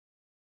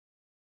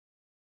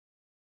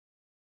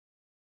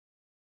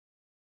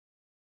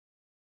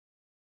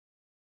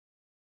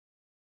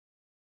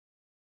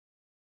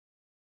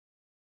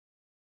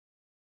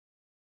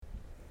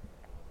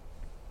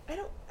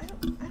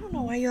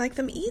why you like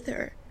them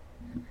either.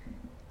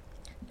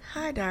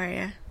 Hi,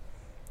 Daria.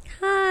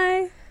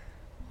 Hi.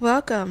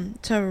 Welcome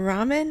to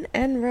Ramen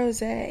and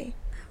Rosé.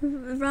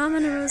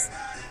 Ramen and Rose.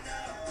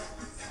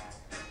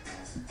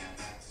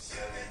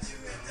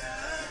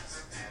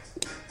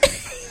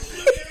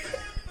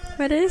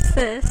 What is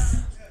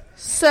this?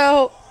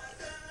 So,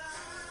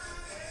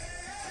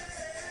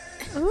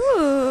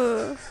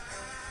 Ooh.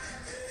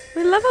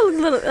 We love a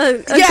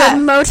good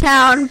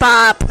Motown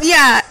bop.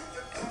 yeah,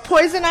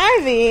 Poison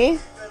Ivy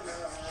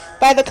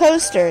by the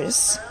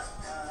Coasters.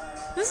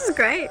 This is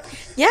great.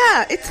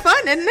 Yeah, it's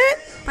fun, isn't it?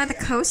 By the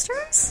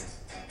Coasters?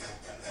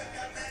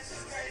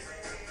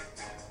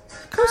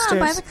 Coasters. Oh,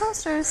 by the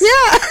Coasters.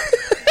 Yeah.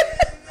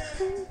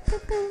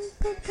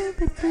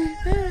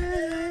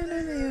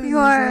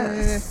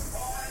 Your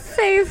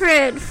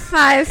favorite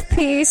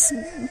 5-piece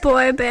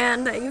boy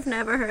band that you've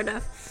never heard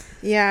of.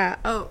 Yeah.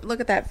 Oh, look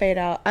at that fade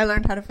out. I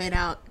learned how to fade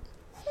out.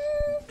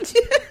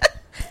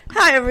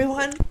 Hi,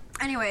 everyone.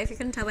 Anyway, if you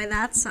couldn't tell by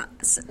that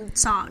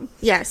song.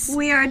 Yes.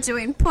 We are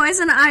doing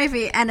Poison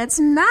Ivy, and it's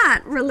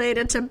not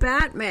related to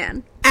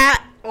Batman.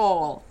 At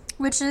all.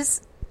 Which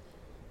is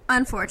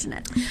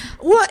unfortunate.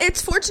 Well,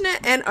 it's fortunate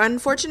and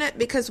unfortunate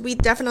because we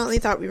definitely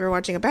thought we were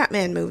watching a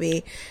Batman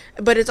movie,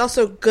 but it's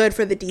also good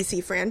for the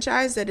DC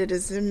franchise that it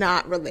is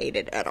not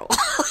related at all.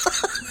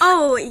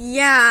 Oh,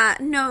 yeah.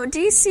 No,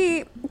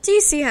 DC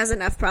has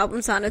enough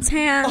problems on its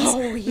hands.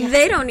 Oh, yeah.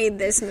 They don't need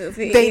this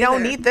movie They either.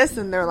 don't need this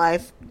in their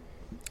life.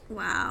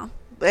 Wow.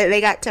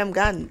 They got Tim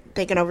Gunn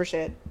taking over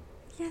shit.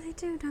 Yeah, they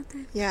do, don't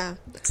they? Yeah.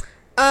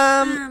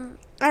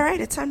 All right,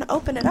 it's time to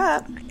open it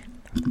up.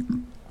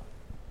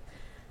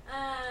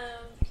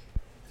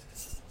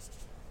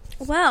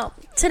 Well,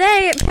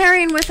 today,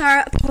 pairing with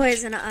our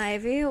Poison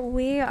Ivy,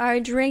 we are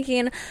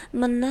drinking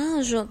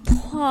Ménage à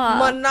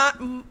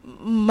Trois.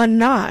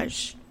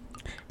 Menage.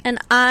 And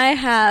I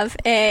have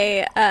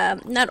a,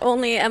 not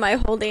only am I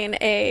holding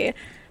a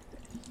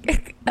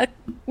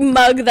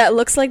mug that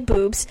looks like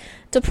boobs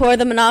to pour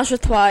the Ménage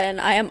à Trois in,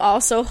 I am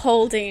also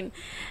holding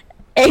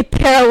a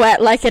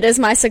pirouette like it is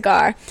my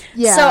cigar.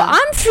 Yeah. So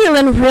I'm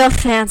feeling real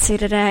fancy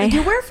today.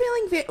 We're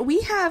feeling...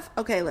 we have...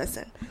 Okay,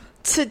 listen.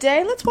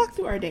 Today, let's walk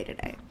through our day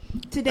today.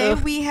 Today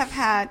we have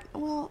had...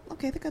 Well,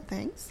 okay, the good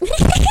things.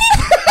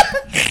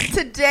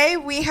 Today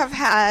we have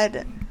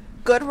had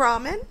good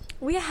ramen.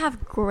 We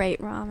have great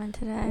ramen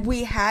today.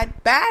 We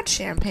had bad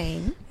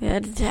champagne. We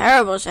had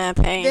terrible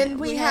champagne. Then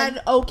we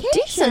had okay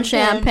decent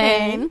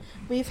champagne.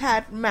 We've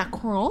had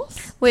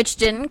mackerels. Which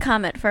didn't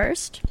come at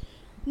first.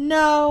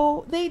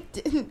 No, they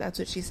didn't. That's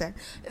what she said.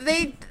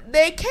 They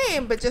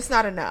came, but just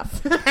not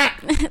enough.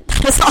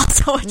 That's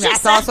also what she said.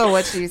 That's also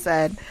what she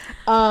said.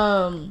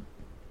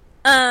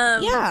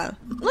 Yeah.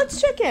 Let's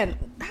check in.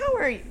 How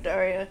are you,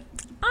 Daria?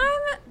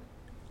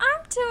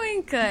 I'm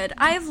doing good.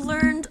 I've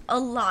learned a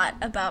lot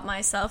about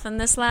myself in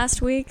this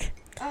last week.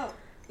 Oh,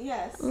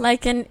 yes.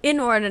 Like an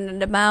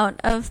inordinate amount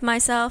of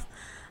myself.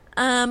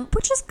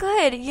 Which is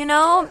good, you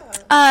know?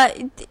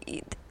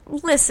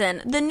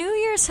 Listen, the New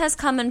Year's has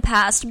come and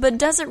passed, but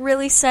does it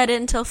really set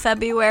in till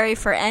February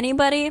for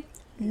anybody?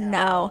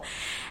 No.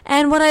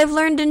 And what I've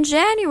learned in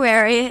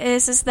January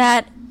is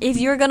that if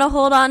you're going to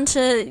hold on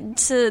to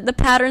the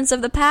patterns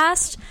of the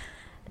past,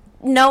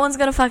 no one's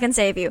going to fucking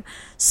save you.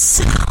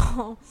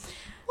 So...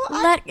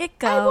 Well, let it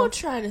go. I will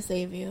try to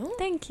save you.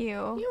 Thank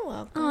you. You're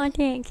welcome. Oh,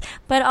 thanks.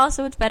 But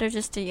also, it's better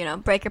just to,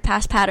 break your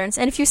past patterns.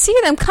 And if you see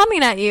them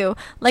coming at you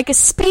like a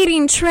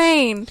speeding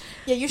train,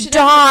 yeah, you should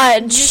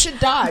dodge. You should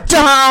dodge.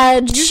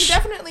 Dodge. You should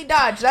definitely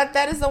dodge.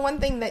 That is the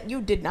one thing that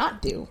you did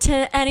not do.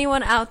 To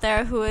anyone out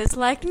there who is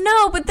like,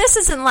 no, but this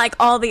isn't like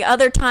all the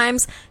other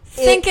times.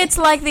 Think it's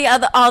like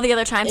all the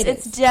other times.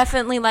 It's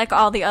definitely like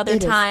all the other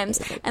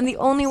times. And the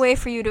only way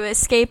for you to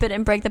escape it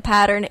and break the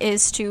pattern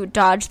is to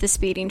dodge the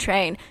speeding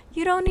train.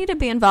 You don't need to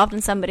be involved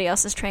in somebody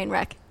else's train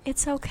wreck.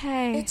 It's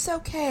okay. It's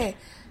okay.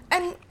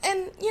 And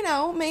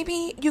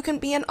maybe you can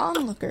be an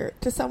onlooker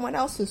to someone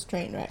else's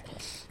train wreck.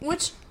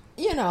 Which,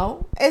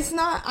 it's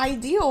not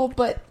ideal,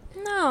 but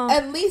no.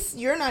 At least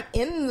you're not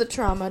in the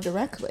trauma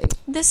directly.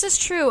 This is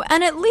true.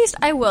 And at least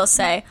I will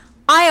say,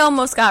 I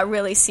almost got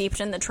really seeped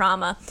in the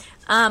trauma.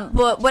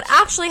 But what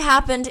actually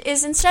happened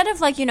is instead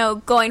of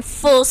going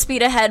full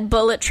speed ahead,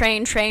 bullet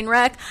train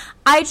wreck,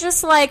 I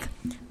just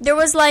there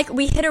was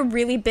we hit a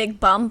really big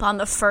bump on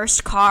the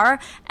first car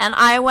and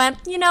I went,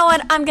 you know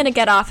what, I'm going to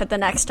get off at the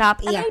next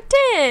stop. And I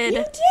did.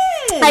 You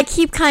did. I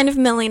keep kind of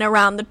milling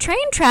around the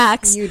train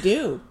tracks. You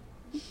do.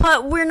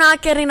 But we're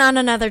not getting on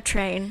another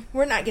train.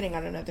 We're not getting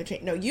on another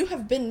train. No, you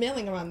have been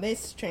milling around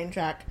this train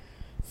track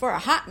for a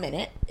hot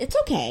minute. It's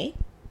okay.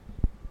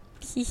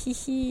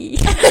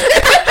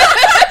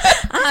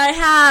 I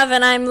have,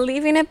 and I'm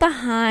leaving it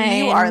behind.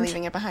 You are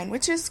leaving it behind,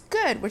 which is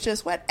good, which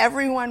is what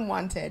everyone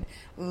wanted.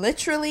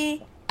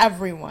 Literally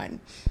everyone.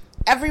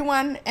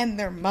 Everyone and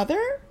their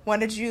mother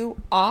wanted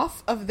you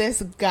off of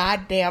this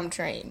goddamn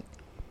train.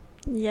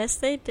 Yes,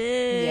 they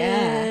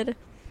did. Yeah.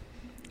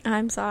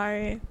 I'm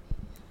sorry.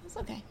 It's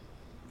okay.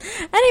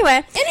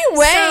 Anyway,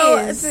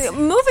 so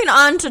moving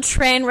on to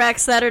train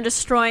wrecks that are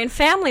destroying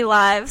family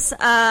lives.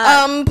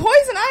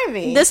 Poison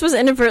Ivy. This was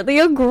inadvertently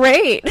a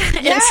great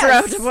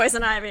intro to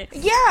Poison Ivy.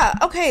 Yeah.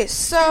 Okay.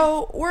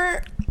 So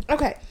a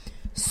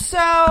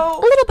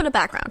little bit of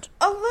background.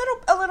 A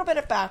little bit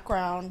of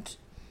background.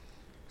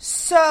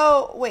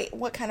 So wait,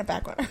 what kind of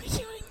background are we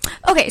doing?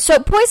 Okay, so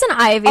Poison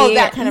Ivy. Oh,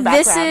 that kind of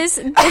background.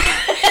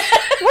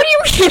 What do you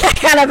mean that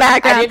kind of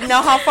background? I didn't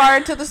know how far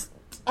into this.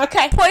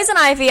 Okay. Poison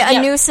Ivy, a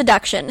new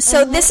seduction.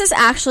 So this is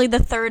actually the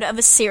third of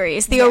a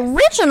series. The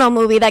original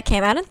movie that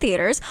came out in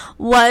theaters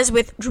was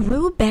with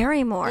Drew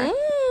Barrymore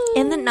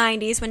in the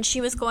 90s when she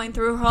was going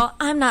through her whole,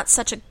 I'm not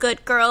such a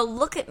good girl,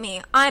 look at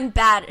me, I'm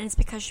bad. And it's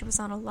because she was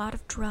on a lot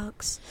of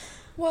drugs.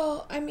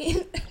 Well, I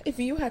mean, if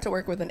you had to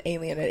work with an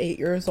alien at 8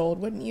 years old,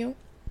 wouldn't you?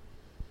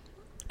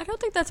 I don't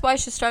think that's why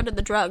she started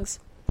the drugs.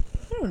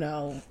 I don't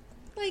know.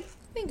 Like,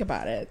 think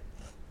about it.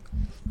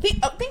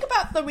 Think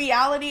about the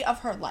reality of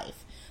her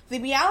life. The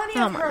reality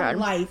of her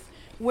life,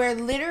 where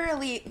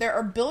literally there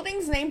are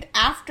buildings named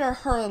after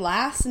her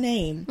last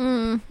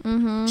name.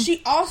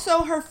 She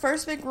also, her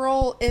first big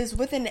role is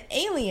with an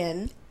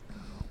alien,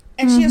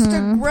 and she has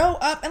to grow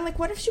up. And, like,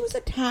 what if she was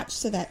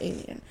attached to that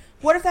alien?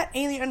 What if that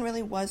alien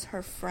really was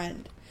her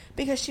friend?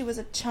 Because she was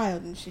a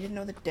child and she didn't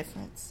know the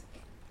difference.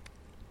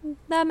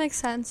 That makes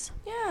sense.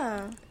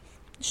 Yeah.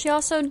 She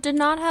also did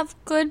not have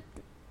good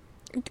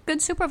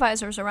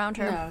supervisors around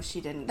her. No,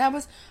 she didn't. That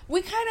was,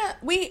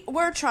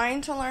 we're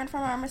trying to learn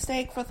from our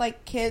mistake with,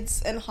 like,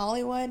 kids in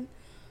Hollywood.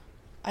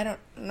 I don't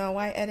know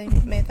why Eddie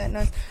made that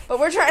noise, but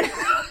we're trying to,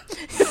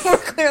 we're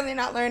clearly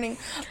not learning.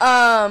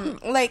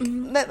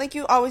 Like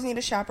you always need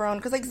a chaperone,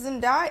 because, like,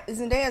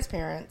 Zendaya's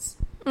parents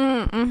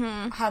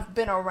have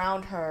been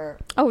around her.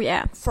 Oh,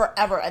 yeah.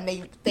 Forever, and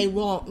they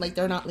won't, like,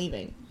 they're not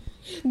leaving.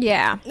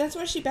 Yeah. That's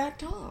why she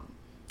backed Tom.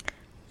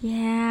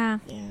 Yeah.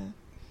 Yeah.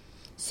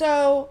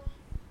 So,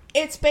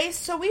 it's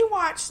based... So, we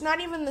watched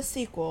not even the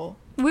sequel.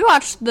 We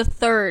watched the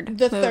third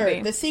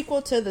movie. The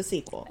sequel to the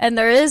sequel. And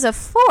there is a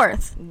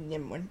fourth.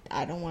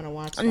 I don't want to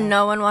watch that.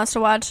 No one wants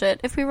to watch it.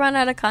 If we run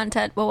out of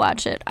content, we'll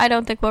watch it. I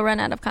don't think we'll run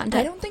out of content.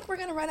 I don't think we're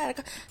going to run out of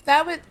content.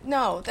 That would...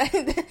 No.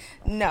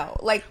 No.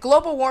 Like,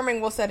 global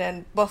warming will set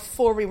in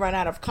before we run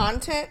out of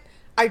content.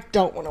 I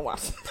don't want to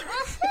watch this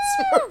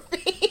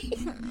movie.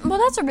 Well,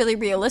 that's a really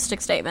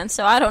realistic statement,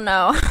 so I don't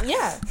know.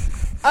 Yeah.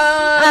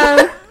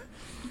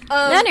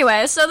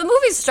 Anyway, so the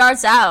movie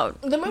starts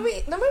out. The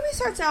movie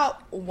starts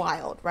out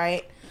wild,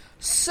 right?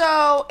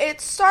 So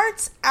it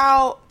starts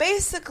out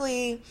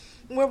basically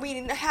where we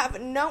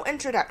have no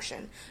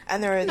introduction,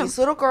 and there are these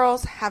little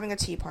girls having a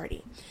tea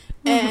party,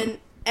 and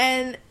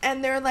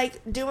they're,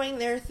 like, doing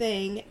their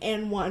thing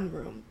in one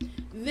room.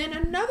 Then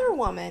another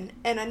woman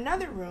in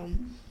another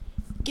room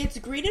gets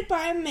greeted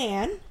by a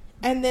man,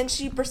 and then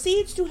she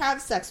proceeds to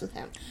have sex with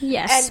him.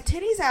 Yes. And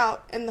titties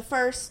out in the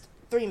first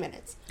 3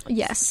 minutes.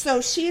 Yes.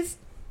 So she's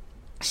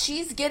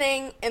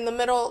getting in the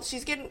middle,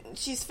 she's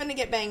finna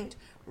get banged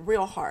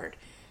real hard.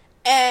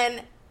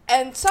 And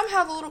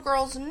somehow the little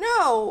girls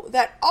know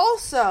that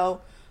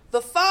also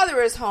the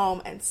father is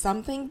home and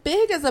something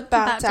big is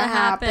about to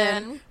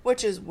happen,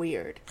 which is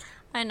weird.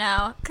 I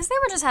know, because they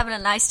were just having a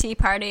nice tea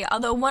party,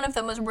 although one of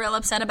them was real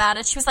upset about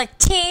it. She was like,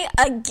 tea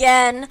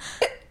again.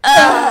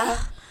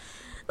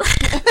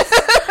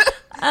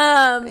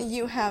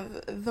 You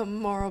have the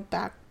moral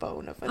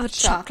backbone of a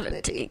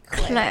chocolatey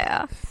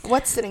Claire.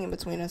 What's sitting in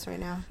between us right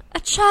now? A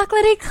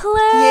chocolatey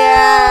Claire.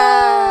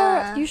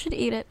 Yeah. You should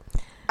eat it.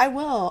 I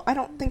will. I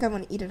don't think I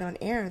want to eat it on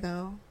air,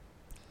 though.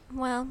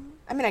 Well.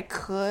 I mean, I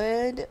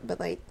could, but,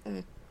 like...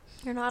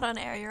 You're not on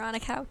air. You're on a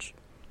couch.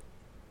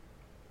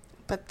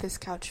 But this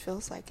couch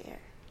feels like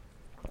air.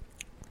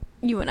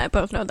 You and I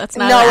both know that's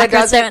not an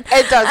accurate statement.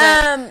 It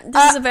doesn't.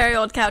 This is a very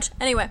old couch.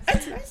 Anyway.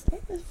 It's nice.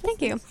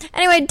 Thank you.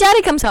 Anyway,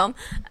 Daddy comes home.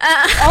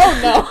 Oh,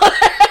 no.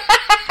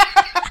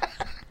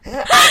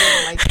 I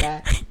didn't like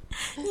that.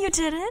 You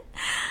didn't?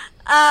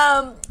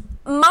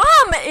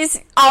 Mom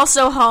is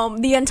also home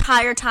the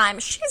entire time.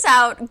 She's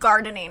out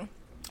gardening.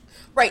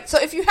 Right. So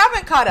if you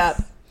haven't caught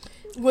up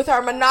with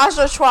our Menage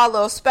a Trois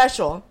little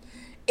special,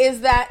 is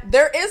that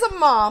there is a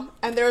mom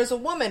and there is a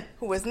woman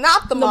who is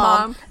not the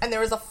mom, and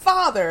there is a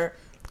father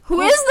who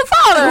is the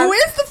father. Who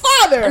is the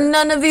father?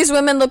 None of these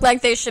women look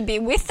like they should be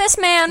with this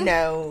man.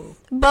 No.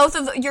 Both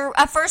of you're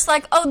at first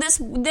like, oh, this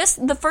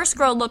the first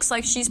girl looks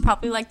like she's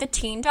probably like the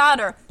teen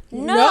daughter.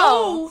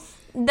 No.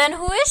 Then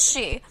who is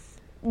she?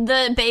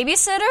 The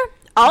babysitter?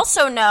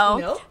 Also no.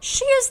 Nope.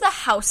 She is the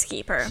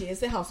housekeeper. She is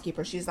the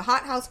housekeeper. She's the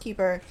hot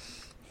housekeeper,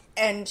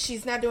 and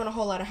she's not doing a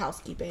whole lot of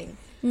housekeeping.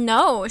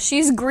 No,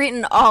 she's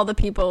greeting all the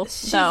people.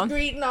 She's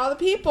greeting all the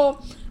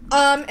people.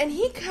 And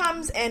he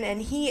comes in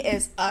and he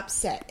is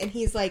upset. And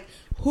he's like,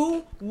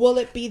 who will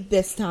it be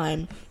this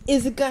time?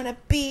 Is it gonna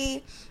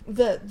be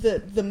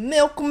the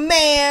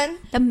milkman?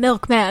 The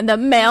milkman, the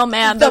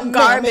mailman, the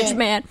garbage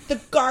man.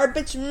 The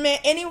garbage man.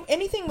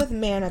 Anything with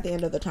man at the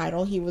end of the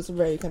title, he was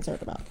very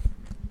concerned about.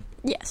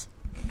 Yes.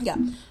 Yeah.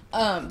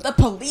 The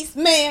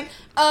policeman.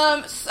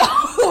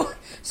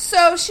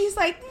 So she's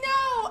like,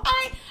 no,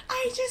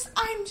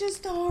 I'm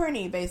just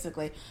horny,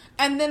 basically.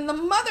 And then the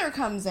mother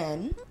comes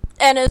in.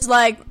 And it's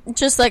like,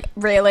 just like,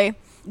 really?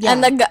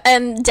 Yeah.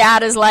 And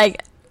dad is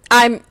like,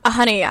 I'm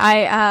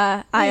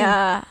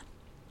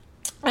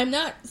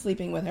not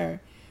sleeping with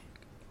her.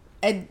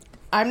 And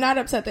I'm not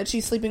upset that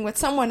she's sleeping with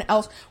someone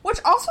else. Which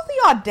also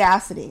the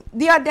audacity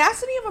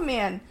of a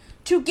man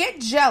to get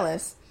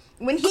jealous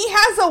when he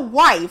has a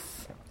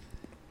wife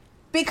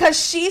because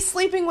she's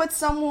sleeping with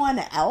someone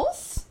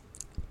else.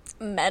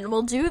 Men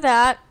will do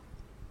that.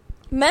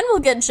 Men will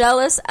get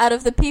jealous out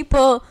of the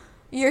people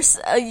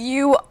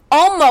you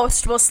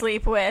almost will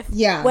sleep with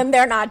when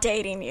they're not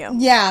dating you.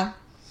 Yeah.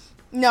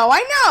 No,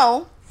 I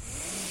know.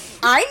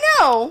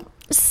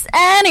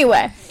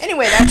 Anyway,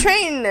 that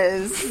train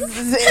is leaving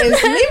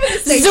the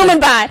station. Zooming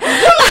by.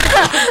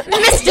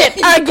 Missed it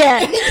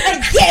again.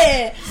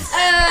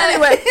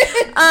 Anyway,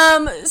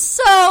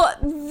 so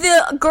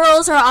the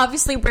girls are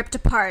obviously ripped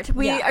apart.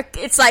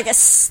 It's like a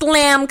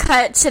slam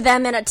cut to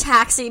them in a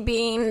taxi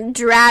being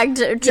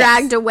dragged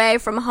away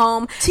from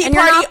home. And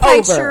you're not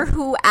quite sure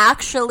who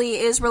actually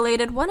is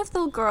related. One of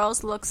the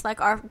girls looks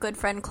like our good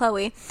friend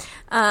Chloe.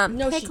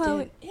 Hey,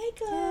 Chloe. Hey,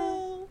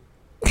 Chloe.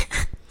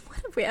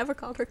 Have we ever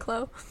called her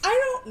Chloe?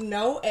 I don't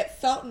know. It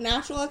felt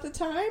natural at the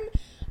time,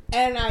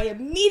 and I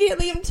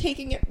immediately am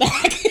taking it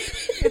back.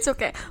 It's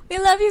okay. We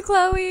love you,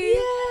 Chloe.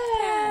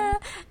 Yeah.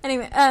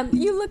 Anyway,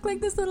 you look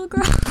like this little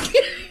girl.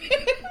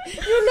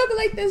 You look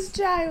like this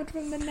child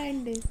from the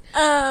 90s.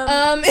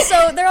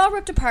 So they're all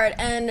ripped apart,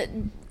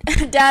 and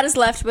dad is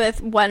left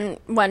with one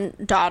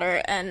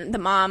daughter, and the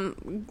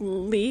mom,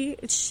 Lee,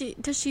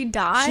 does she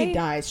die? She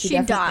dies. She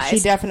dies. She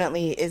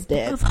definitely is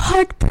dead. Of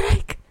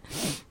heartbreak.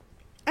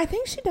 I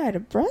think she died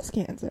of breast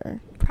cancer.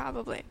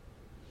 Probably.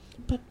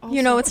 But also,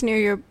 you know what's near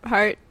your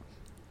heart?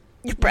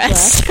 Your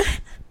breast.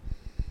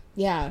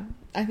 Yeah,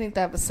 I think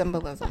that was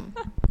symbolism.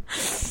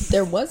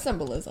 There was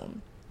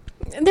symbolism.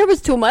 There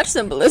was too much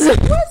symbolism.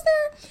 Was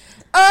there?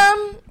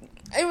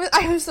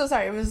 I'm so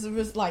sorry. It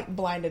was like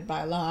blinded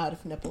by a lot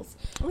of nipples.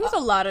 It was a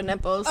lot of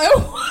nipples.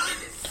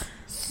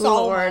 So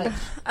Lord. much.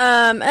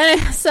 And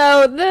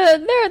so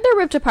they're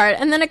ripped apart,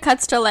 and then it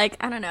cuts to like,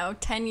 I don't know,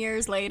 10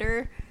 years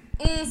later.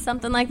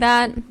 Something like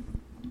that.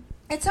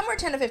 It's somewhere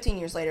 10 to 15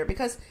 years later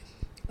because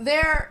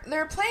they're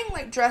playing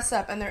like dress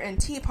up and they're in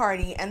tea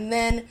party and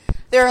then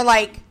they're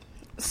like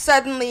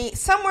suddenly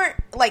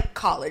somewhere like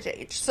college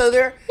age. So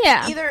they're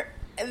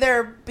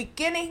they're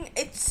beginning.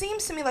 It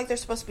seems to me like they're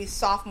supposed to be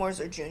sophomores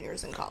or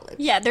juniors in college.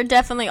 Yeah, they're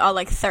definitely all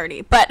like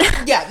 30, but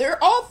yeah,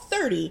 they're all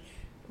 30,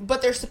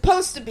 but they're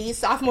supposed to be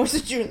sophomores or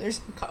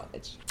juniors in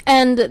college.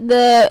 And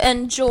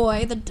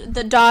Joy,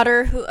 the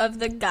daughter of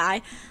the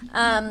guy,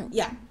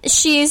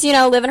 she's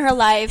living her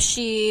life.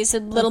 She's a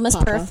little Miss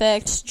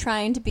Perfect,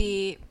 trying to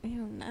be.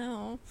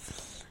 No,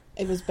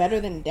 it was better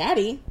than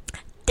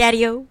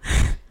Daddy-o.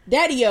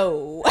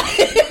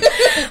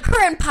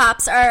 Her and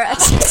Pops are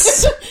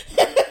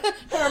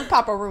her and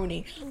Papa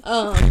Rooney,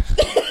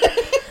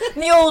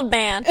 the old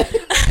man.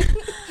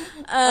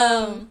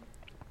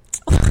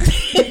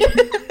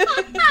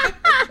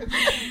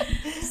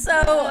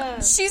 So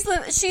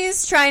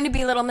she's trying to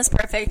be Little Miss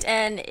Perfect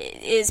and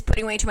is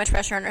putting way too much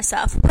pressure on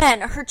herself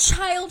when her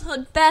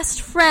childhood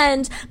best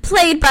friend,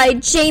 played by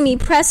Jamie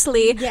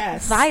Presley,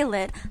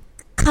 Violet,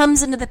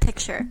 comes into the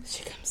picture.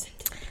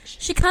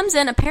 She comes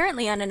in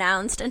apparently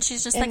unannounced, and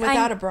she's just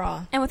without a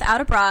bra.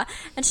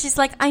 And she's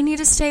like, I need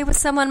to stay with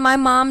someone. My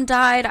mom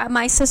died.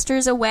 My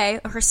sister's away.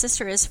 Her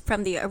sister is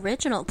from the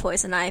original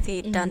Poison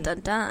Ivy. Dun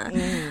dun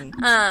dun.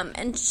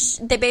 And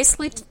they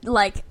basically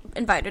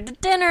invited to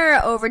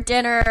dinner. Over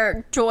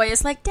dinner, Joy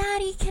is like,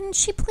 Daddy, can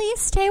she please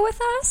stay with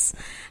us?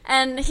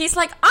 And he's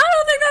like, I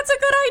don't think that's a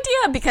good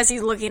idea, because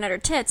he's looking at her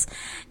tits.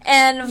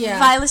 And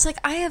Violet's like,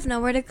 I have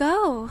nowhere to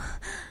go.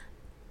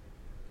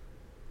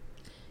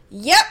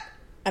 Yep.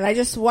 And I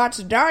just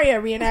watched Daria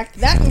reenact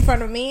that in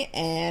front of me,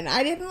 and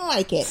I didn't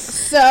like it.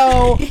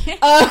 So,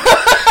 it's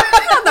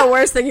not the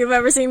worst thing you've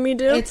ever seen me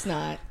do. It's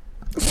not.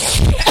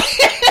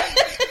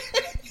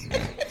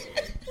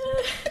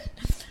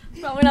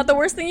 Probably not the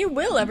worst thing you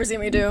will ever see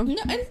me do.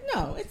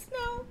 No.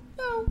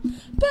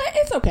 But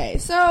it's okay.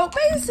 So,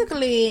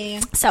 basically...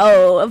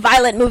 So,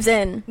 Violet moves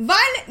in.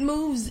 Violet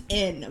moves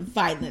in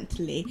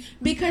violently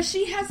because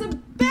she has a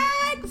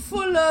bag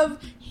full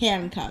of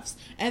handcuffs.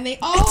 And they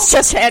all... It's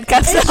just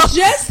handcuffs. It's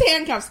just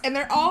handcuffs. And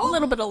they're all... A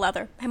little bit of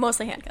leather. And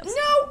mostly handcuffs.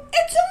 No,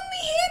 it's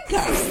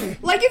only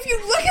handcuffs. Like, if you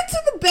look into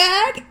the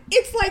bag,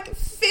 it's like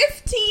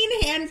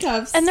 15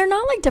 handcuffs. And they're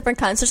not like different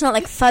kinds. There's not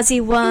like fuzzy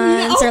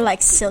ones or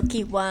like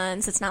silky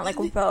ones. It's not like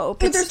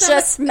rope. It's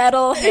just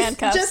metal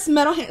handcuffs. It's just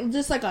metal handcuffs.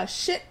 Just like a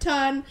shit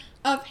ton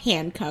of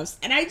handcuffs.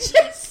 And I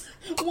just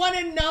want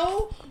to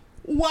know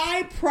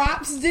why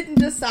props didn't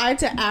decide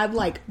to add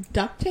like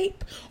duct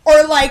tape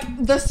or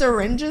like the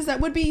syringes that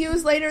would be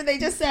used later. They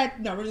just said,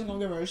 no, we're just gonna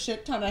give her a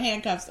shit ton of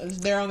handcuffs and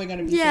they're only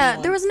gonna be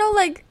there was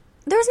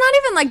not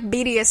even like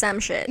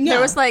BDSM shit. No.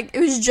 There was like, it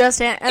was just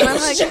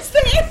just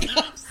the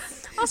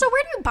handcuffs. Also,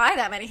 where do you buy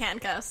that many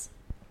handcuffs?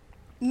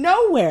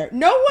 Nowhere.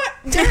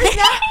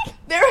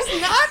 There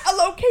is not a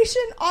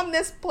location on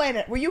this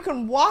planet where you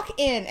can walk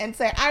in and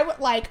say, I would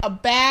like a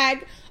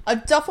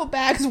duffel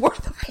bag's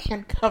worth of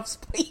handcuffs,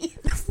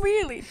 please.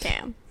 Really?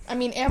 Damn. I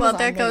mean, Amazon. Well,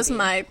 there goes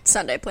my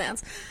Sunday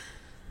plans.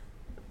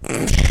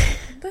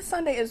 This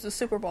Sunday is the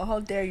Super Bowl. How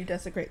dare you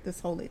desecrate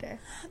this holy day?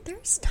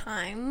 There's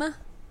time. What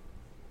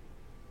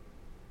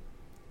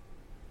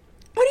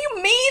do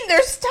you mean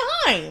there's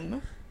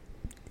time?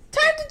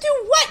 Time to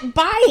do what?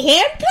 Buy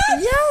handcuffs?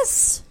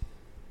 Yes.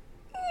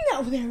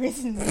 No, there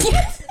isn't. How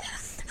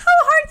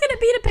hard can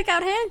it be to pick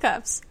out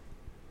handcuffs?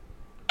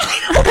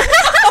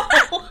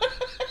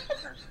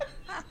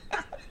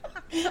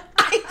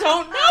 I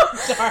don't know,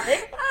 sorry.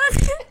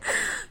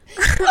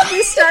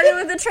 We started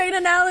with the train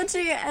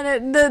analogy,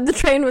 and the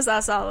train was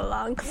us all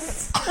along.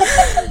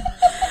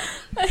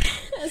 Wait,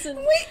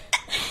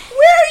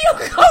 where are you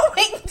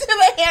going? To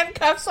the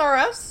Handcuffs R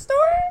Us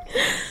store?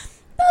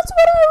 That's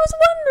what I was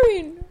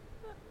wondering.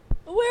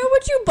 Where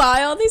would you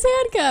buy all these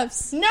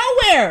handcuffs?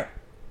 Nowhere.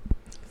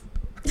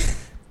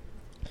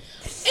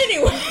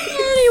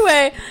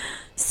 Anyway,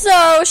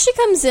 so she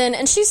comes in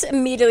and she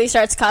immediately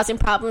starts causing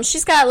problems.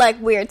 She's got like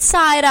weird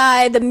side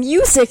eye. The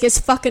music is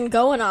fucking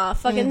going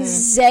off. Fucking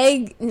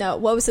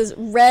what was his?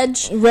 Reg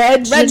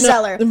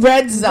Zeller.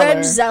 Reg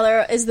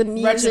Zeller is the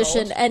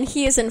musician, and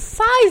he is in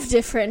 5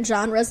 different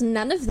genres.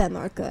 None of them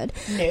are good.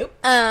 Nope.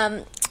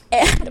 And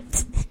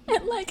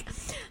like,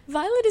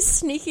 Violet is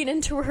sneaking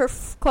into her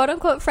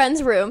quote-unquote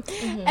friend's room,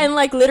 and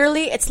like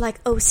literally it's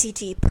like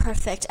OCD,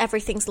 perfect,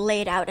 everything's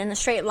laid out in a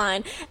straight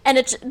line, and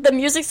the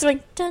music's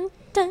going dun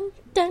dun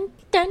dun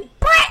dun,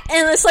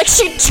 and it's like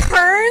she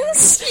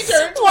turns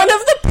one of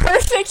the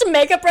perfect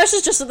makeup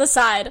brushes just to the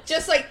side,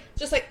 just like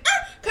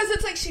because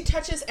it's like she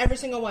touches every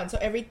single one, so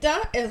every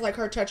duh is like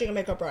her touching a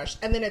makeup brush,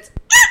 and then it's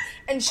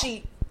and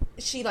she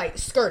like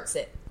skirts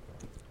it,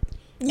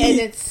 and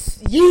it's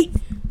yeet.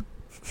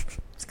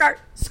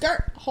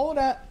 Skirt. Hold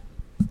up.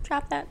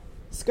 Drop that.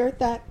 Skirt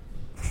that.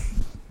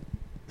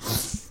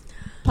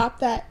 Pop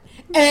that.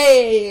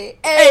 Hey.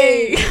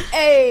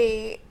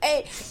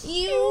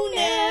 You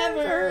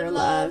never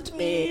loved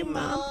me,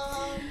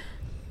 Mom.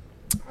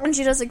 And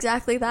she does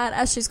exactly that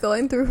as she's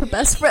going through her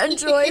best friend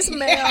Joy's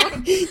mail.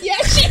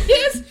 Yeah, she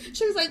is.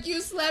 She was like,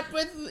 you slept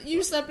with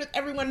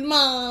everyone,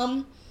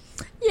 Mom.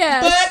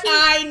 Yeah. But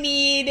I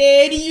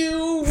needed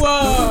you.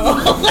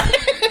 Whoa.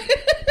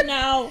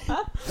 No.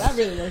 That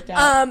really worked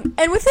out.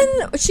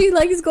 And she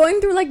like is going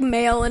through like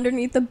mail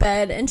underneath the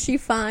bed, and she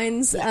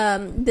finds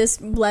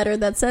this letter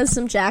that says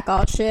some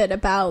jack-all shit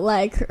about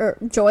like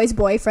Joy's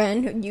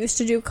boyfriend who used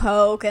to do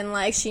coke, and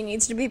like she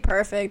needs to be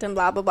perfect and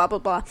blah blah blah blah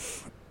blah.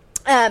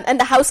 And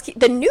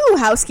the new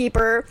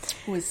housekeeper,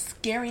 who is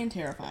scary and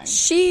terrifying.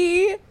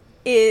 She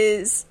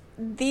is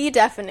the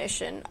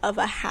definition of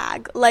a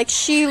hag. Like,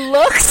 she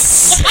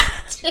looks...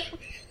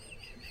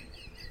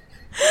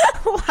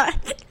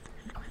 What?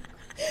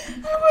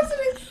 I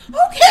wasn't...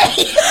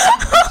 Okay.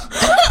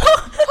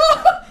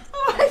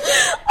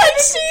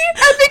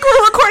 I think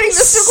we're recording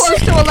this too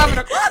close to 11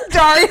 o'clock,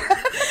 darling.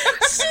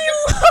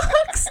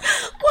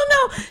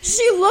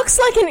 She looks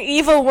like an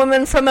evil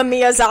woman from a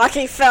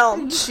Miyazaki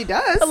film. She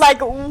does.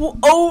 Like,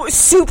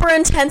 super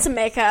intense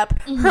makeup.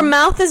 Mm-hmm. Her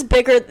mouth is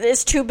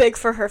too big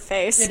for her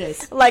face. It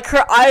is. Like,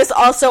 her eyes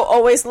also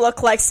always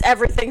look like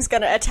everything's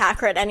gonna attack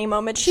her at any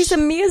moment. She's a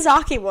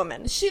Miyazaki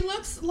woman. She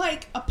looks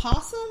like a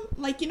possum.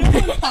 Like, you know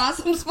when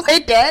possums play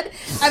dead?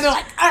 And they're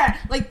like, argh!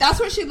 Like, that's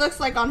what she looks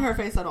like on her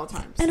face at all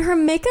times. And her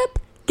makeup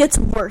gets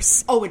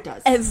worse. Oh, it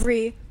does.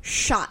 Every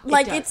shot.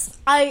 Like,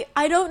 I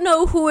don't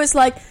know who is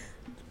like...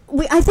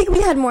 I think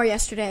we had more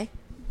yesterday.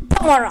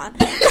 Put more on.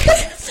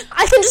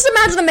 I can just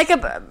imagine the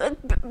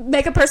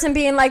makeup person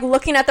being like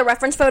looking at the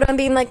reference photo and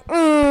being like,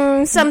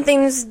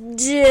 something's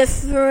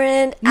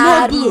different.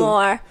 Add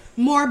more.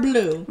 More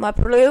blue. More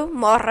blue,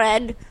 more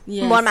red,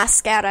 more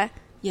mascara.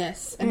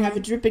 Yes, and have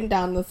it dripping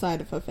down the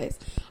side of her face.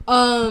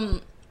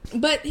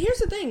 But here's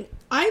the thing.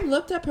 I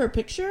looked up her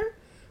picture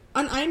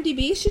on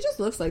IMDb. She just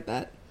looks like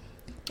that.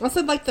 I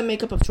said like the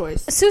makeup of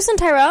choice. Susan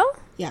Tyrell?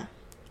 Yeah.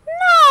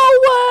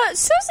 No,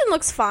 Susan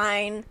looks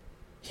fine.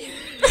 Susan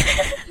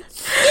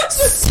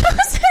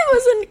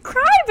was a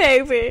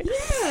crybaby.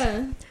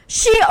 Yeah.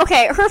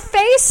 Her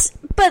face,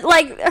 but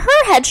like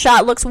her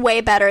headshot looks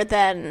way better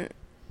than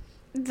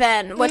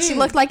what she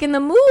looked like in the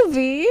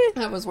movie.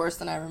 That was worse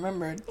than I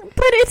remembered.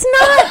 But it's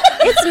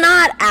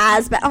not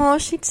as bad. Oh,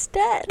 she's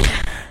dead.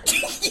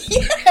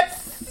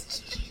 Yes,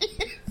 she's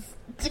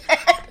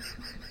dead.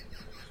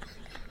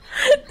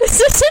 This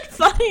isn't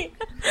funny.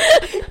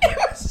 It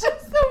was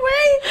just the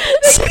way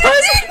no.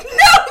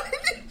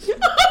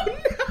 Oh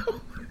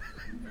no.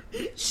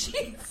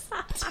 She's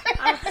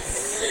dead.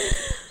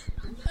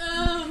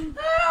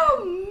 Oh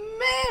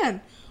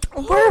man.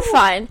 We're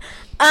fine.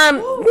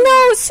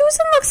 No,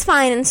 Susan looks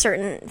fine in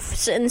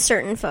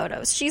certain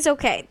photos. She's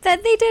okay.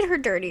 That they did her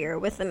dirtier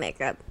with the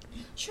makeup.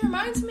 She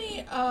reminds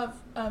me of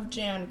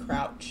Jan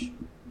Crouch.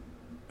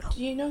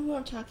 Do you know who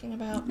I'm talking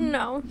about?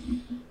 No.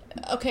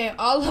 okay,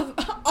 all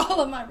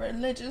of my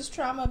religious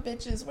trauma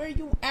bitches, where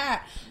you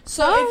at?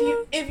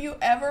 So if you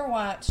ever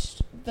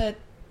watched the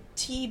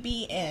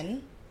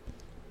TBN,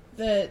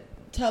 the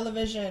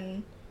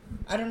television,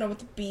 I don't know what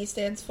the B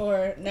stands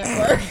for,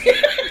 network.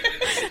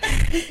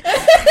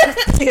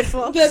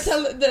 Beautiful.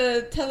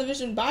 The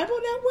television Bible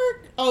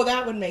network? Oh,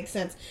 that would make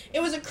sense.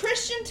 It was a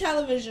Christian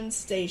television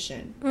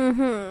station.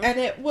 Mm-hmm. And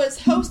it was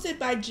hosted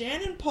by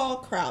Jan and Paul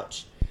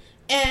Crouch.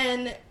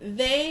 And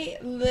they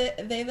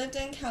lived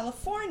in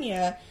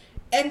California.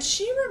 And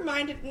she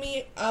reminded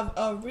me of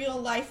a real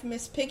life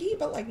Miss Piggy,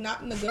 but like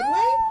not in the good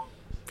way.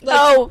 Like,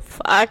 oh,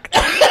 fuck.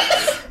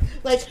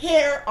 Like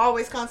hair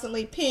always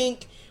constantly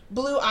pink,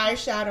 blue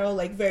eyeshadow,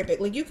 like very big.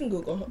 Like you can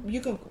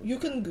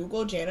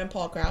Google Jan and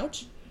Paul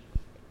Crouch,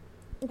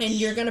 and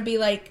you're gonna be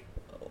like,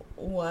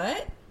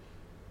 what?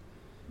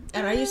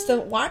 And I used to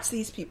watch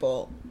these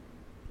people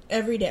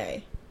every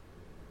day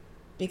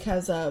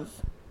because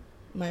of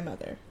my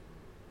mother.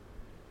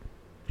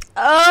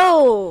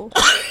 Oh.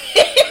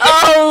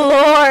 Oh,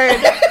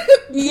 Lord.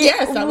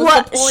 Yes, that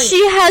was the point.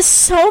 She has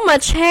so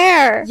much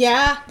hair.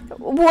 Yeah.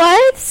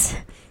 What?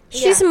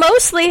 She's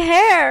mostly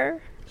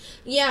hair.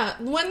 Yeah,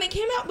 when they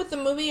came out with the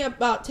movie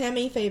about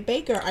Tammy Faye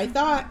Baker, I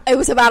thought it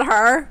was about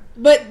her.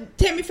 But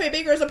Tammy Faye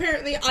Baker is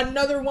apparently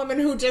another woman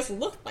who just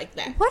looked like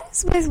that. What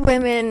is with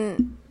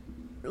women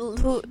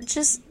who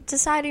just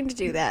deciding to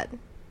do that?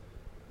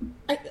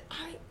 I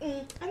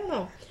don't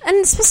know.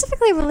 And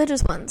specifically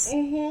religious ones.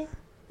 Mm-hmm.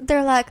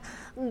 They're like,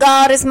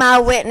 God is my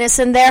witness,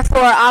 and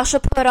therefore I shall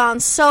put on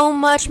so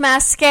much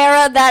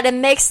mascara that it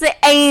makes the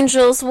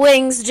angels'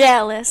 wings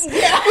jealous.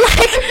 Yeah.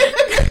 Like,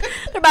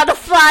 they're about to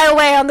fly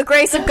away on the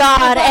grace of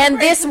God and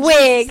this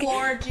wig. Jesus,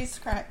 Lord Jesus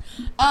Christ.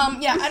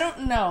 Yeah, I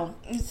don't know.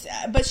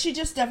 But she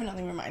just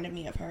definitely reminded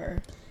me of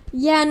her.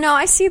 Yeah, no,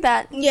 I see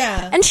that.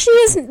 Yeah. And she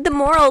is the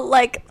moral,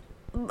 like,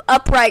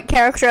 upright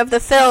character of the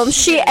film.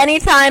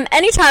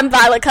 Anytime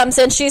Violet comes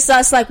in, she's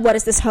just like, what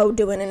is this hoe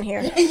doing in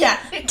here? Yeah.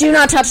 Do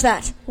not touch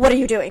that. What are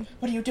you doing?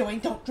 What are you doing?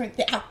 Don't drink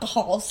the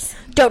alcohols.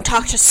 Don't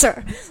talk to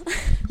sir.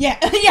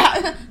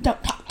 Yeah.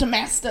 Don't talk to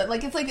master.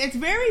 It's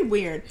very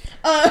weird.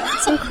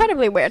 It's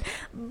incredibly weird.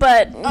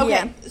 But, okay,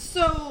 yeah.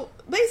 So,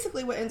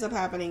 basically what ends up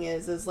happening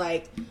is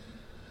like,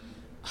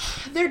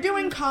 they're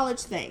doing college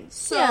things.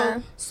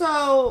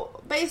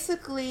 So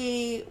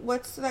basically,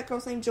 what's that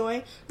girl's name?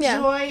 Joy?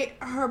 Yeah. Joy,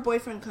 her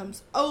boyfriend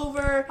comes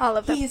over. All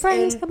of her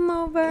friends come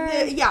over.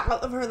 All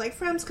of her,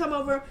 friends come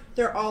over.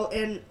 They're all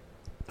in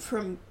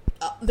from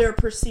their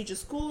prestigious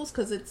schools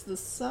because it's the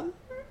summer.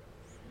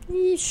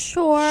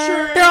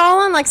 Sure. They're all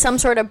on, some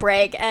sort of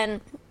break.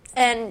 And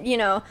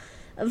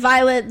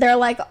Violet,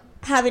 they're,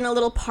 having a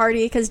little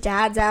party because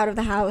Dad's out of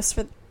the house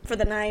for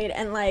the night.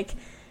 And,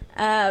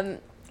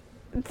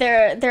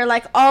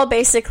 they're all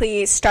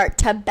basically start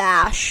to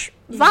bash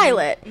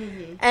Violet.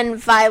 Mm-hmm. And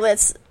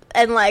Violet's,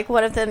 and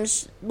one of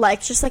them's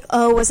just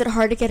oh, was it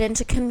hard to get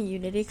into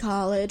community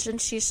college?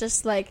 And she's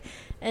just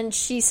and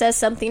she says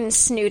something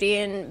snooty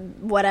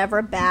and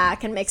whatever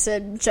back and makes a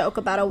joke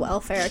about a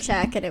welfare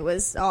check, and it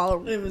was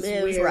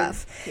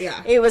rough.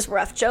 Yeah. It was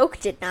rough. Joke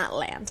did not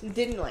land. It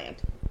didn't land.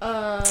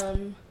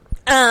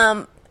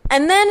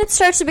 And then it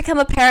starts to become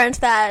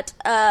apparent that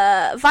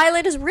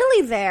Violet is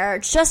really there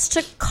just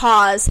to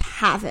cause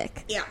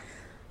havoc. Yeah.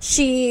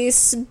 She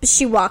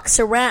walks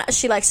around.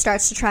 She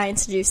starts to try and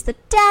seduce the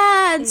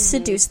dad,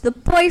 seduce the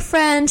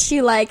boyfriend.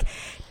 She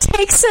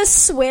takes a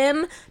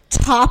swim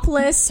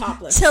topless.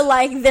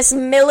 To this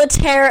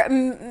military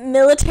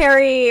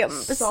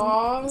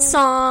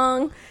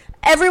song.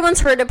 Everyone's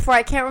heard it before.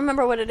 I can't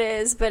remember what it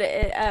is, but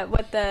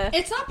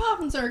it's not Pop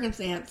and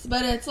Circumstance,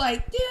 but it's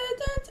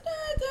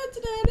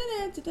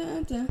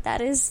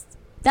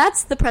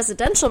that's the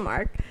presidential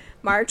march.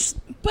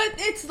 But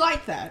it's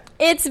like that.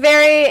 It's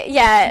very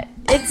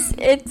It's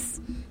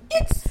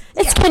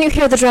Can you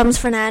hear the drums,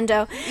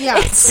 Fernando? Yeah.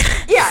 It's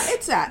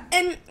that.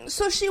 And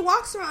so she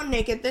walks around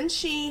naked. Then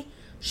she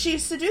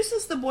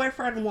seduces the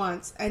boyfriend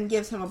once and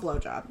gives him a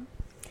blowjob.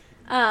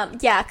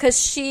 Because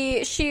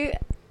she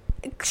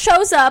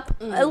shows up,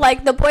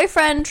 the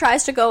boyfriend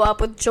tries to go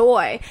up with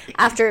Joy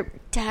after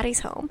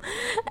Daddy's home.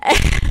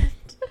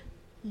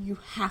 You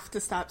have to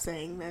stop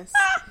saying this.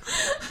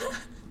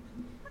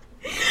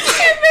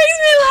 It makes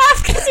me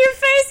laugh because your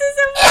face is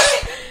so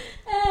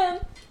funny.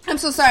 I'm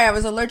so sorry, I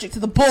was allergic to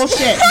the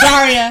bullshit,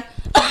 Daria.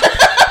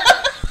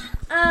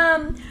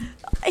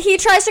 He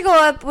tries to go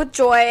up with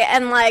Joy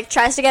and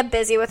tries to get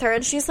busy with her,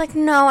 and she's like,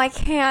 no, I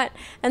can't.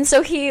 And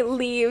so he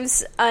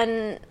leaves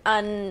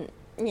unsatisfied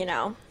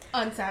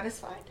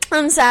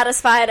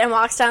and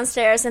walks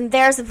downstairs, and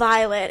there's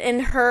Violet in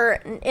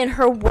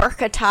her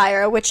work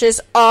attire, which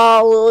is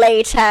all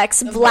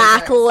latex,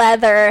 black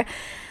leather.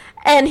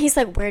 And he's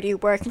like, where do you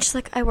work? And she's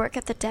like, I work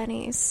at the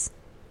Denny's.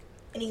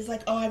 And he's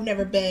like, oh, I've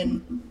never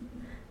been.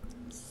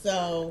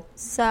 So,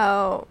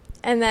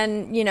 and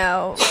then,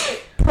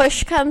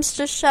 push comes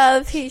to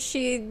shove.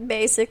 She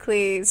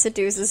basically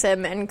seduces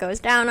him and goes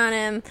down on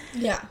him.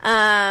 Yeah.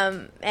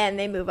 And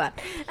they move on.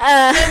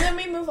 And then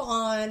we move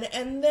on,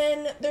 and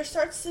then there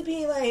starts to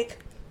be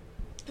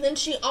then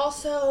she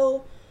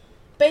also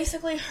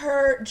basically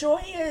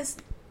Joy is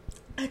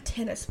a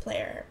tennis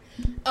player.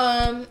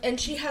 And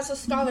she has a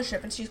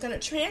scholarship, and she's going to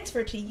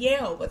transfer to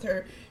Yale with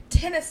her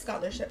tennis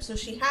scholarship, so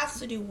she has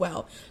to do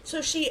well.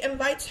 So she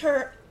invites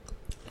her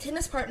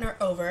tennis partner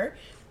over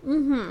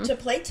to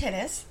play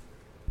tennis,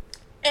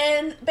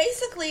 and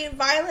basically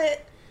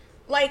Violet,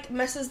 like,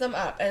 messes them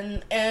up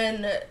and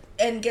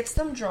gets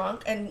them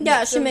drunk. And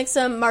she makes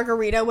a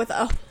margarita with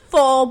a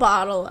full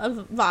bottle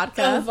of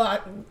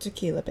vodka.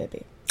 Tequila,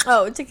 baby.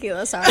 Oh,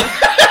 tequila, sorry.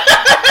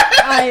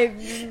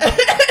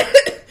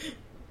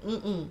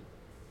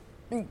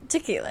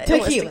 Tequila.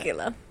 It was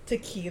tequila.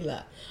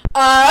 Tequila.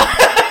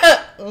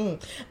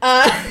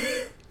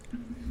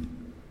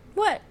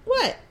 What?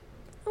 What?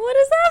 What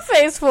is that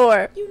face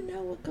for? You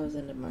know what goes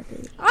into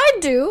margarita. I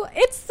do.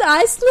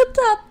 I slipped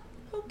up.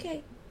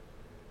 Okay.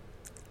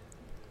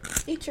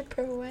 Eat your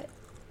pirouette.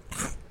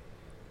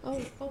 Oh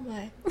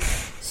my.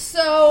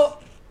 So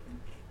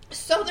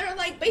they're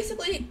like,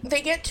 basically,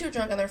 they get too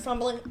drunk and they're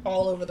fumbling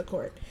all over the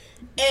court.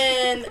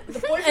 And the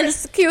boyfriend... And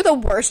just cue the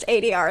worst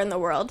ADR in the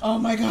world. Oh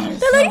my god,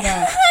 it's so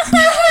bad.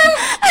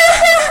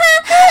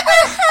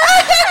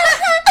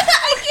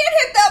 I can't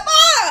hit the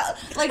ball!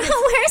 Like,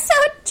 we're so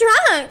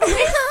drunk.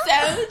 We're so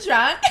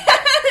drunk.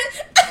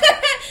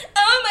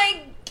 Oh my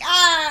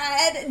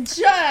god,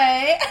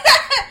 Joy.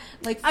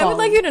 I would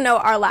like you to know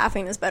our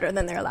laughing is better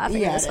than their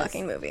laughing in this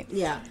fucking movie.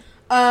 Yeah.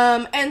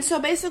 And so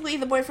basically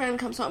the boyfriend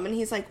comes home and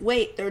he's like,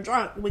 wait, they're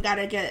drunk. We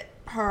gotta get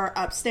her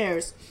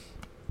upstairs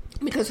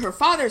because her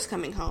father's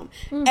coming home.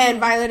 Mm-hmm. And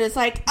Violet is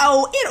like,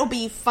 oh, it'll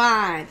be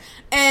fine.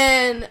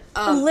 And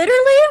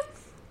literally,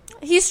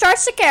 he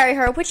starts to carry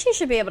her, which he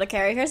should be able to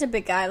carry her. He's a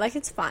big guy. Like,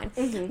 it's fine.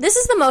 Mm-hmm. This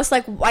is the most,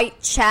 like,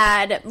 white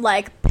Chad,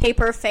 like,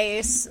 paper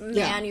face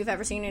man you've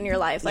ever seen in your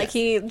life. Like,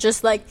 he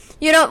just, like,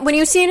 when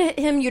you see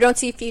him, you don't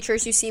see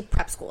features, you see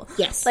prep school.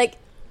 Yes. Like,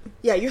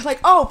 yeah, you're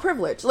like, oh,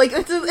 privilege. Like,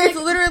 it's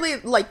literally,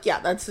 like, yeah,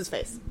 that's his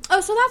face. Oh,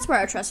 so that's where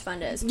our trust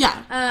fund is.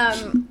 Yeah.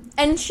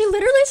 And she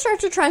literally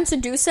starts to try and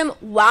seduce him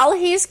while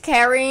he's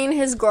carrying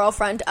his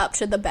girlfriend up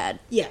to the bed.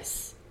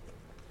 Yes.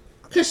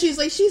 Because she's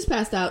like, she's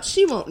passed out.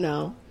 She won't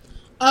know.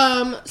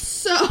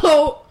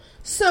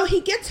 So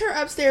he gets her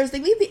upstairs. They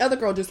leave the other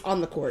girl just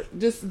on the court.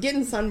 Just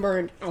getting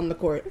sunburned on the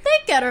court.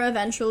 They get her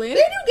eventually. They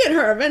do get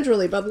her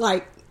eventually, but,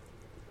 like...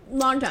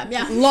 Long time,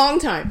 yeah. Long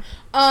time.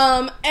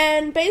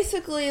 And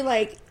basically,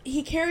 like,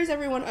 he carries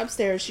everyone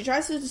upstairs. She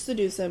tries to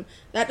seduce him.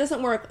 That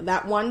doesn't work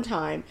that one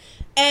time.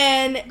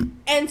 And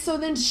so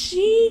then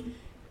she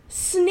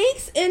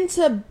sneaks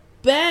into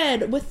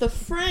bed with the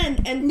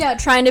friend and... Yeah,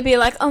 trying to be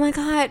like, oh my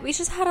god, we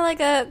just had,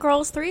 like, a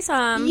girls'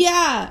 threesome.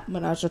 Yeah.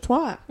 Menage a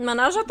trois.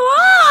 Menage a trois!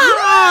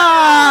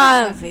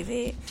 Yeah!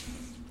 Baby.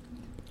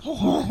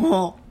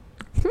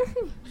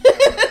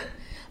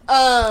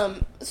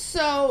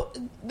 So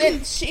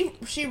then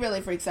she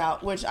really freaks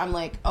out, which I'm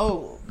like,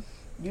 oh,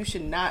 you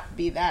should not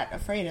be that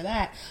afraid of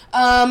that.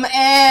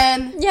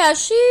 And yeah,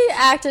 she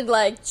acted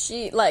like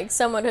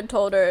someone had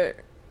told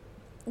her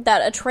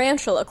that a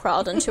tarantula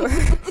crawled into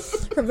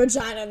her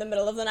vagina in the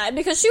middle of the night,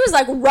 because she was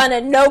like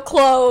running, no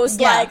clothes,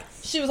 like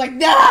she was like,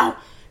 no.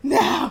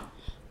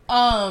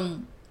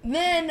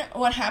 Then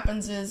what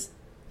happens is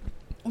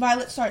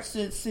Violet starts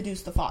to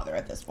seduce the father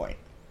at this point.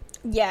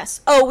 Yes.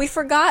 Oh, we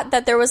forgot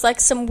that there was, like,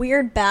 some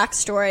weird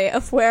backstory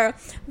of where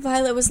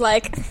Violet was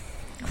like,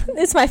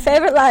 it's my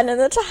favorite line in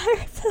the entire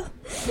film.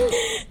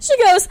 She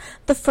goes,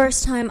 the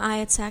first time I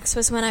had sex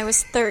was when I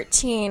was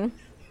 13.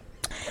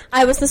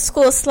 I was the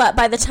school slut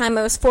by the time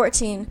I was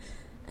 14.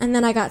 And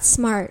then I got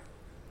smart.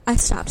 I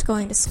stopped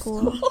going to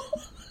school. With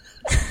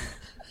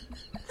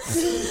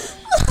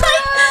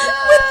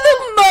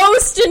the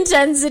most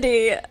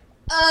intensity.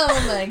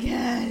 Oh my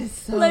god,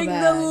 it's so like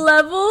bad. The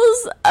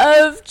levels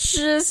of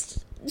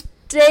just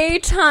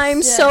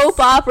daytime soap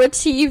opera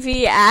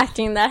TV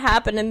acting that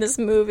happened in this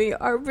movie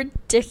are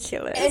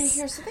ridiculous. And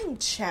here's the thing,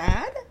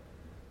 Chad,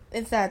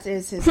 if that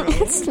is his name.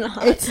 It's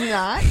not. It's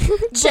not.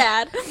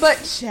 Chad.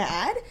 But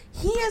Chad,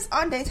 he is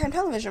on daytime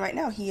television right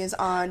now. He is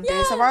on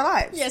Days of Our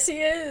Lives. Yes, he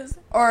is.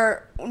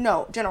 Or,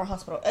 no, General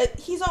Hospital.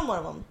 He's on one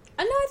of them.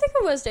 I know, I think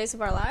it was Days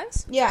of Our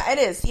Lives. Yeah, it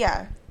is,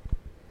 yeah.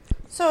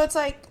 So it's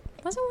like...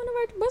 Wasn't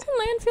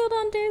Landfield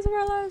on Days of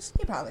Our Lives?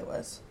 He probably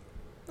was.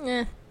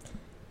 Yeah.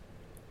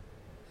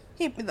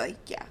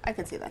 I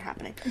could see that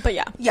happening. But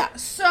yeah. Yeah,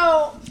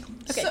 so...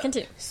 Okay,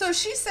 continue. So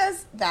she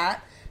says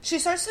that. She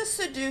starts to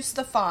seduce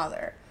the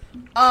father.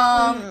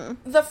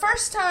 The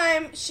first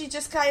time, she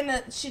just kind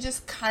of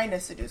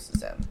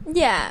seduces him.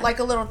 Yeah. Like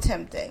a little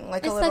tempting.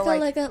 Like it's a little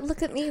like a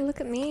look at me.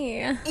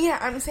 Yeah,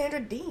 I'm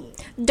Sandra Dean.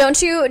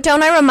 Don't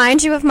I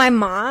remind you of my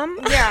mom?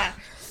 Yeah.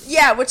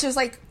 Yeah, which is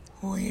like...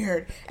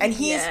 weird. And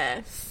he's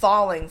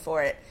falling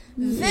for it.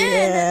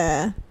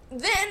 Then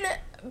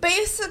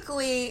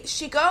basically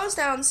she goes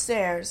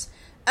downstairs,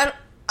 and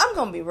I'm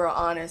gonna be real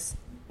honest,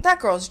 that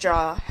girl's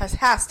jaw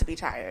has to be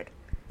tired.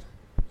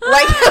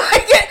 Like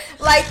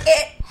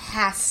it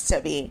has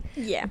to be.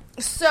 Yeah.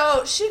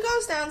 So she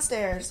goes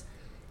downstairs,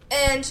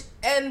 and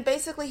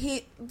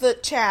basically the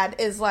Chad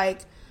is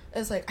like,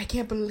 is like, I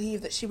can't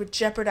believe that she would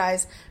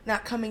jeopardize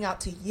not coming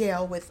out to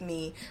Yale with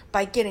me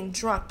by getting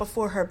drunk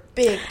before her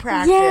big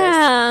practice.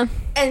 Yeah.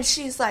 And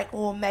she's like,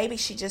 well, maybe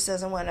she just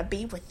doesn't want to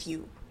be with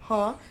you.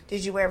 Huh?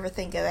 Did you ever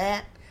think of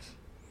that?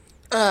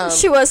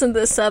 She wasn't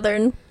this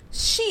Southern.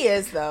 She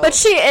is, though. But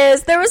she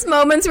is. There was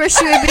moments where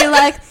she would be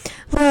like,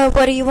 well,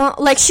 what do you want?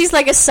 Like, she's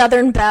like a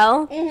Southern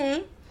belle.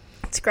 Mm-hmm.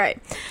 It's great.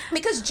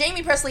 Because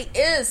Jamie Presley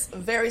is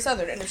very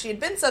Southern, and if she had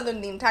been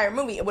Southern the entire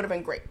movie, it would have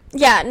been great.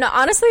 Yeah, no,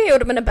 honestly, it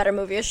would have been a better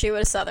movie if she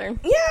was Southern.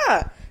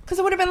 Yeah, because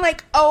it would have been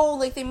like, oh,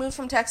 like they moved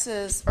from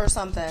Texas or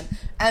something,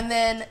 and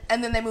then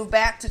they moved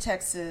back to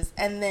Texas,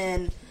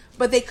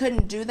 but they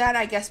couldn't do that,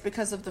 I guess,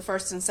 because of the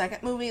first and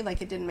second movie.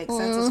 Like, it didn't make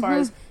sense as far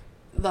as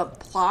the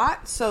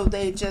plot, so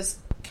they just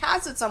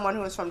casted someone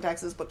who was from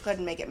Texas, but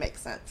couldn't make it make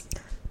sense.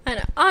 I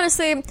know.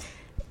 Honestly,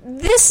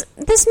 this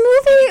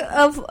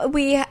movie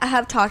we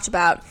have talked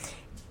about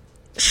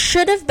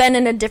should have been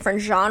in a different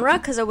genre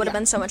because it would have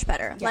been so much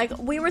better. Yeah. Like,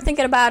 we were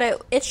thinking about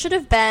it. It should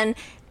have been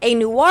a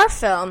noir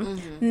film.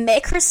 Mm-hmm.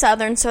 Make her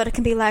Southern so it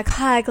can be like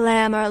high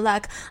glamour,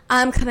 like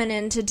I'm coming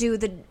in to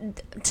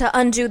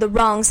undo the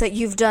wrongs that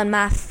you've done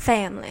my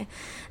family.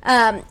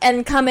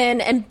 And come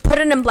in and put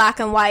it in black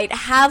and white.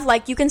 Have,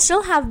 like, you can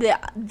still have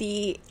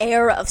the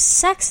air of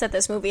sex that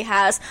this movie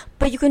has,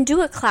 but you can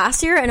do it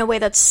classier in a way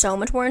that's so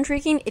much more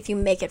intriguing if you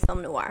make it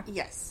film noir.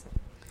 Yes.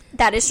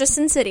 That is just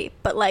Sin City,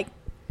 but, like...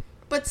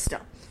 But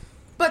still.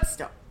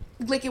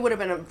 Like, it would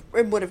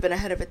have been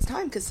ahead of its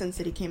time, because Sin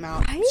City came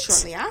out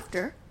shortly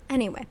after.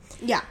 Anyway.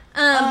 Yeah.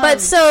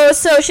 But so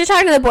she's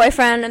talking to the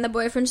boyfriend, and the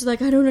boyfriend's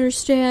like, I don't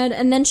understand.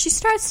 And then she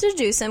starts to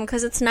seduce him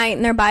because it's night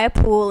and they're by a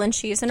pool and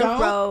she's in a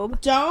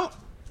robe.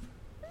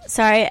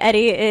 Sorry,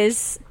 Eddie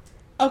is...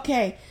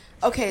 Okay,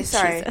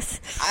 sorry. Jesus.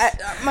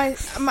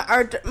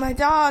 My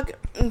dog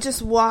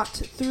just walked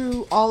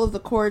through all of the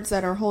cords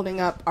that are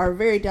holding up our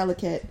very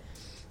delicate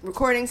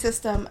recording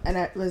system, and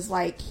it was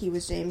like he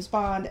was James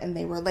Bond and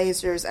they were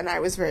lasers, and I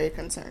was very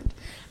concerned.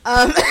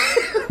 And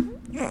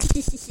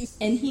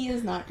he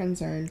is not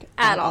concerned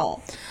at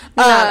all.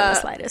 Not in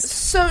the slightest.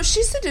 So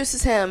she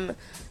seduces him,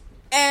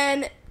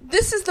 and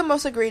this is the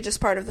most egregious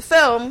part of the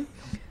film,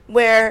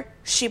 where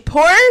she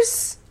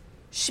pours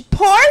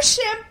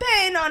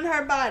champagne on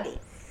her body,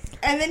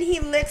 and then he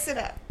licks it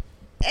up,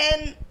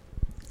 and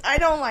I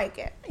don't like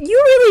it.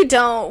 You really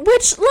don't.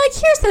 Which, like,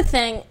 here's the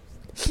thing.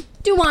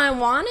 Do I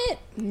want it?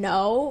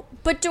 No.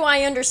 But do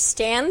I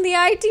understand the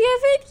idea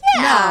of it?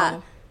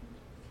 Yeah.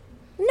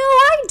 No,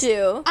 I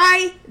do.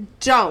 I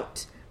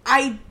don't.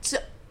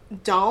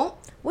 Don't.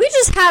 We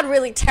just had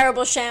really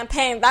terrible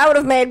champagne. That would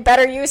have made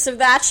better use of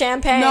that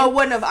champagne. No,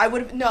 wouldn't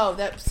have.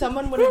 That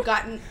someone would have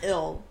gotten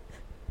ill.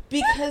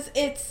 Because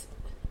it's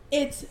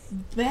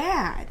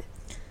bad.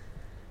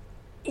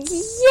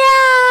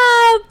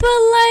 Yeah, but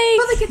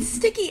it's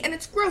sticky and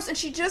it's gross, and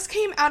she just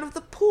came out of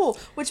the pool,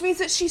 which means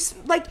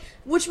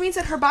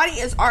that her body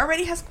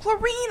already has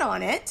chlorine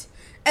on it,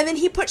 and then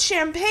he put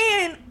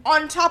champagne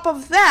on top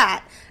of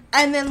that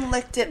and then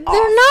licked it off.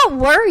 They're not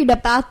worried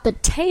about the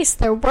taste,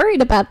 they're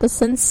worried about the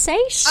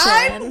sensation.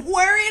 I'm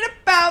worried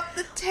about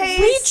the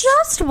taste. We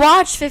just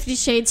watched 50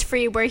 Shades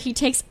Free where he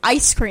takes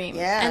ice cream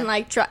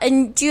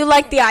and do you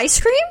like the ice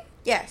cream?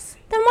 Yes.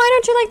 Then why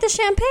don't you like the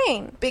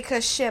champagne?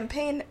 Because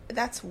champagne,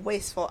 that's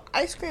wasteful.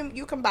 Ice cream,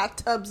 you can buy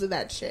tubs of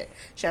that shit.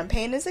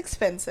 Champagne is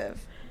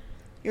expensive.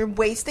 You're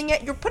wasting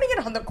it. You're putting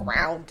it on the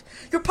ground.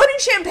 You're putting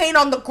champagne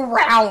on the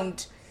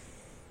ground.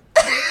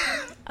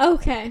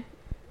 Okay.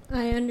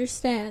 I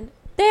understand.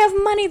 They have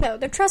money, though.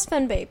 They're trust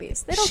fund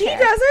babies. They don't care.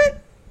 She doesn't?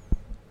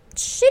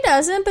 She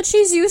doesn't, but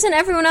she's using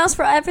everyone else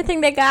for everything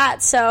they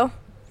got, so...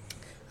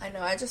 I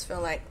know. I just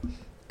feel like,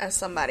 as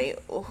somebody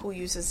who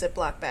uses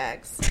Ziploc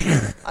bags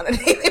on a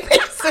daily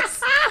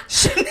basis,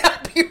 should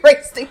not be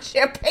wasting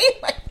champagne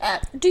like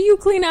that. Do you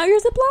clean out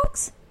your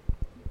Ziplocs?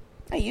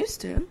 I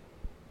used to.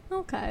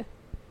 Okay.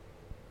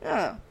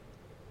 Yeah.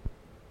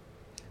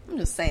 I'm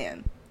just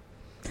saying.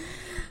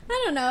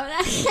 I don't know.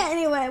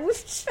 Anyway, we've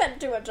spent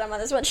too much time on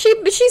this one. She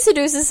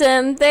seduces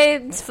him.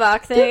 They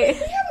fuck. We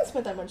haven't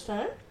spent that much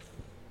time.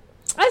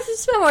 I've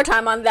spent more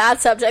time on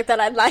that subject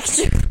than I'd like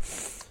to.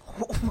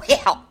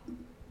 Well.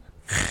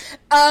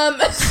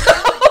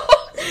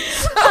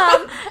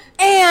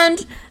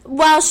 And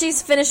while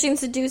she's finishing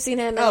seducing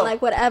him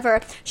and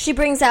whatever, she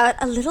brings out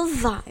a little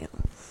vial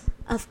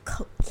of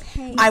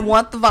cocaine. I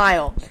want the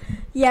vial.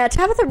 Yeah,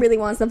 Tabitha really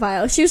wants the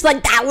vial. She was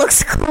like, "That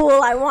looks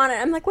cool. I want it."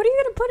 I'm like, "What are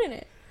you gonna put in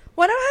it?"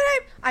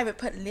 I would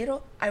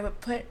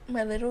put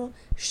my little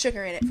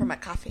sugar in it for my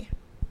coffee.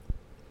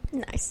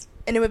 Nice.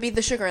 And it would be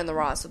the sugar and the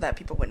raw, so that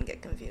people wouldn't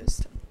get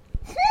confused.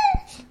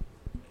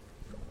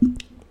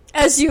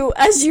 As you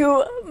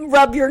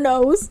rub your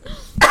nose.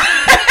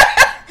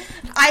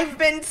 I've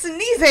been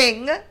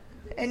sneezing,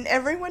 and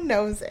everyone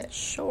knows it.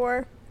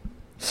 Sure.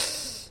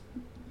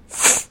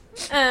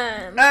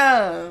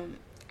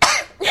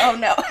 Oh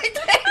no, I did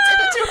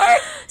it too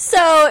hard.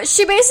 So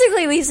she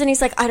basically leaves, and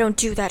he's like, "I don't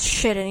do that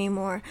shit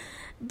anymore."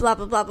 Blah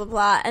blah blah blah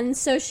blah. And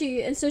so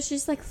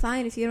she's like,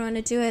 "Fine, if you don't want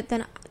to do it,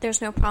 then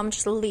there's no problem.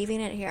 Just leaving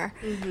it here."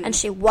 Mm-hmm. And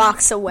she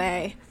walks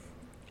away.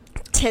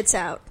 tits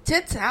out.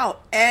 Tits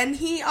out. And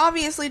he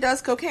obviously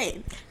does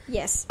cocaine.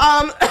 Yes.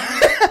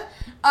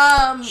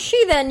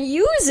 She then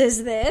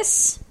uses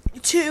this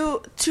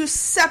to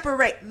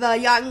separate the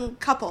young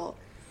couple.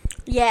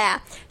 Yeah.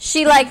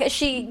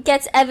 She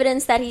gets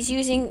evidence that he's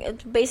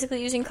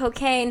basically using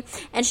cocaine,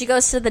 and she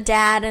goes to the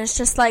dad, and it's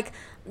just like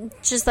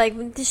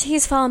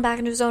he's fallen back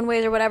into his own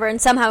ways or whatever,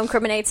 and somehow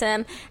incriminates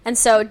him. And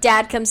so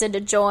dad comes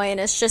into Joy, and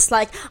it's just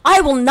like,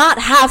 I will not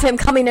have him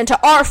coming into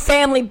our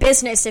family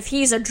business if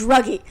he's a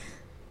druggie.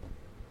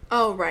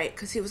 Oh, right,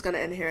 because he was going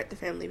to inherit the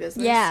family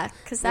business. Yeah,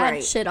 because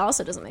that shit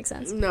also doesn't make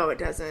sense. No, it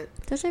doesn't.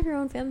 Don't you have your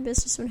own family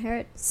business to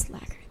inherit?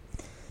 Slacker.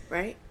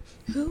 Right?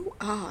 Who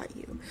are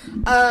you?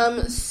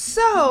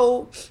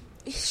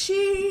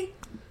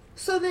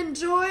 So then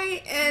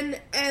Joy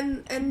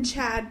and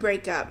Chad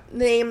break up.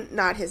 Name,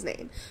 not his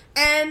name.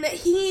 And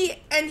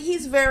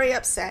he's very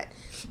upset.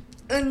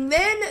 And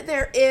then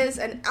there is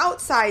an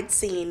outside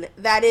scene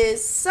that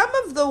is some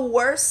of the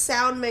worst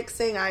sound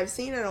mixing I've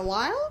seen in a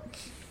while.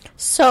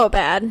 So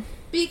bad.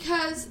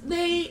 Because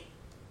they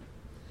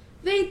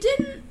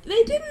didn't,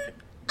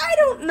 I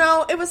don't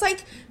know. It was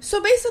like, so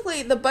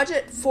basically the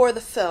budget for the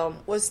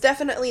film was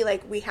definitely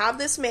like, we have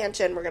this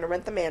mansion, we're going to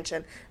rent the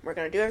mansion, we're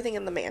going to do everything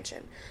in the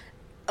mansion.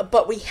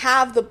 But we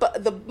have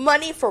the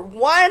money for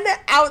one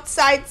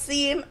outside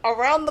scene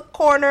around the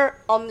corner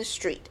on the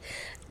street.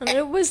 And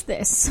it was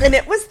this.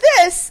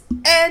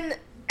 And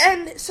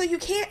so you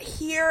can't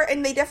hear,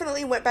 and they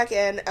definitely went back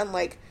in and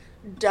like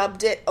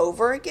dubbed it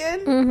over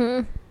again.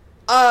 Mm-hmm.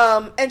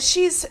 And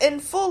she's in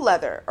full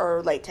leather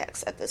or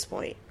latex at this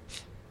point.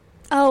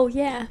 Oh,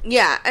 yeah.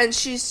 Yeah, and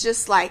she's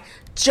just like,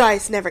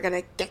 Joy's never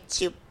gonna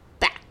get you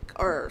back,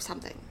 or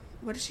something.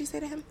 What did she say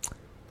to him?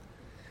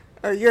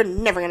 Or you're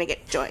never gonna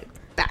get Joy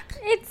back.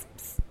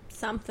 It's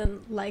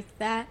something like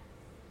that.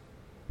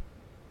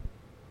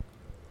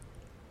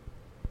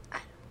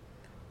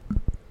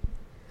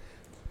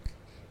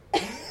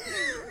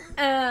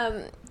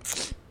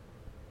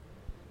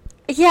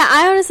 Yeah,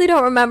 I honestly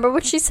don't remember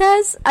what she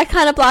says. I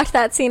kind of blocked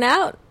that scene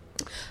out.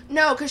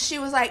 No, because she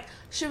was like,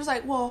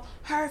 well,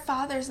 her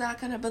father's not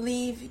going to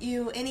believe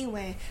you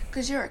anyway,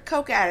 because you're a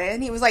coke addict.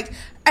 And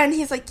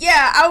he's like,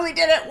 yeah, I only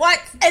did it once.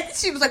 And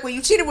she was like, well,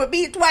 you cheated with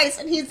me twice.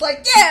 And he's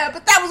like, yeah,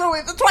 but that was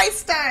only the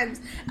twice times.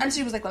 And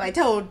she was like, well, I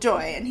told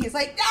Joy. And he's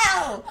like,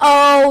 no.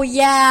 Oh,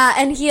 yeah.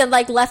 And he had,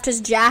 like, left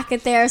his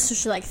jacket there, so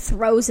she, like,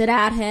 throws it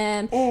at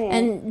him.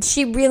 And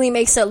she really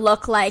makes it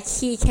look like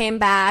he came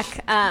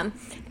back.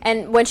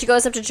 And when she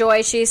goes up to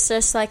Joy, she's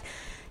just like,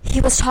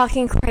 he was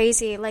talking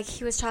crazy. Like,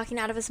 he was talking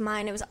out of his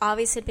mind. It was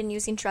obvious he'd been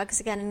using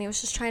drugs again, and he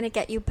was just trying to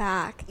get you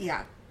back.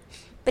 Yeah.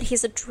 But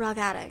he's a drug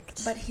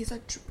addict.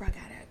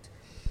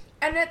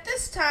 And at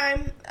this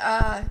time,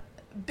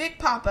 Big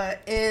Papa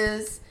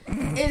is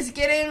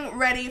getting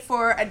ready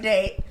for a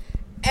date.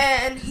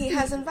 And he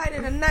has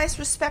invited a nice,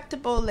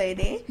 respectable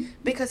lady,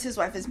 because his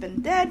wife has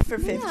been dead for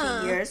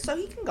 15 years, so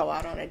he can go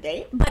out on a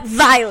date. But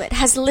Violet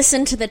has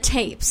listened to the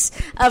tapes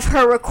of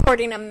her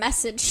recording a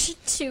message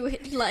to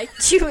him. And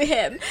she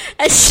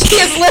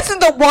has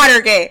listened to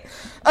Watergate.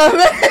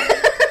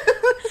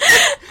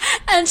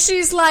 And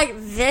she's like,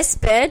 this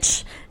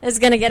bitch is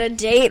going to get a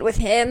date with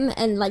him,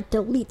 and, like,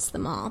 deletes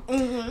them all.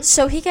 Mm-hmm.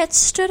 So he gets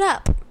stood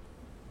up.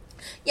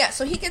 Yeah,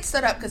 so he gets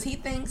stood up because he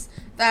thinks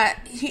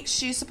that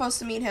she's supposed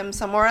to meet him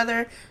somewhere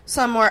other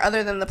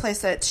than the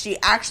place that she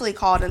actually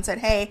called and said,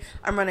 hey,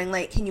 I'm running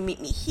late, can you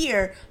meet me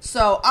here?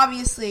 So,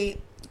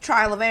 obviously,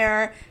 trial of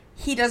error,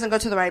 he doesn't go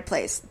to the right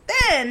place.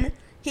 Then,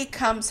 he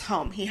comes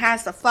home. He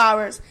has the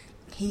flowers.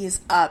 He is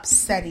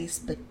upsetty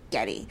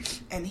spaghetti.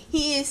 And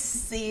he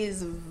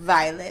sees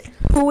Violet,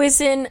 who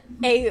is in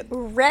a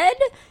red,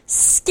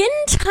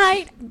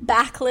 skin-tight,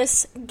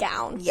 backless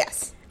gown.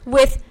 Yes.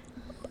 With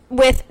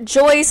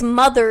Joy's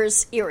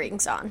mother's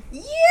earrings on.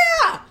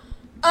 Yeah!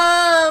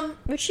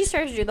 Which she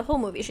started to do the whole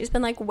movie. She's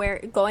been, like,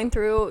 going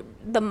through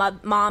the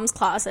mom's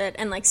closet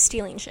and, like,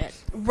 stealing shit.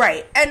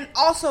 Right. And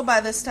also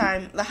by this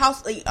time,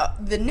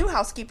 the new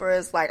housekeeper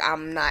is like,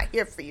 I'm not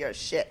here for your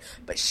shit.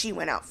 But she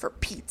went out for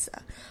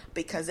pizza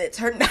because it's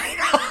her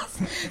night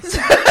off.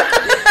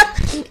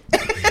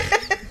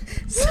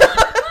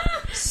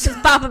 So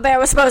Papa Bear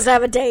was supposed to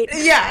have a date.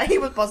 Yeah, he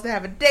was supposed to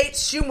have a date.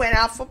 She went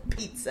out for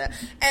pizza.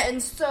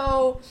 And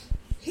so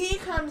he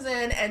comes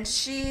in, and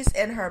she's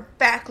in her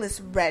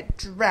backless red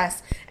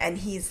dress, and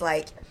he's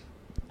like,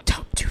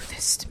 don't do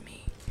this to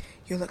me.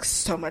 You look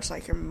so much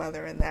like your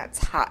mother, and that's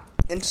hot.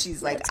 And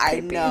she's like, I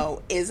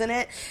know, isn't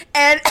it?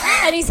 And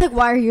he's like,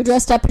 why are you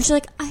dressed up? And she's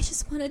like, I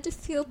just wanted to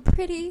feel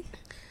pretty.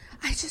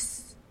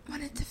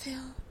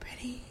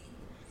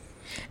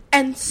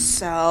 And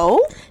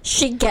so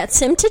she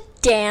gets him to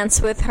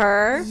dance with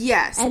her.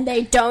 Yes. And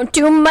they don't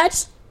do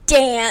much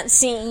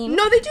dancing.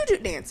 No, they do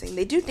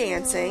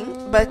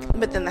dancing.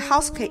 But then the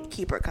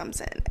housekeeper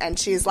comes in, and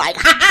she's like,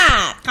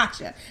 ha-ha,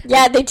 gotcha.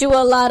 Yeah, they do a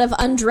lot of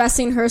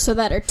undressing her so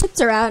that her tits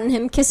are out and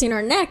him kissing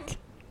her neck.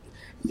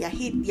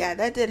 Yeah,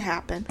 that did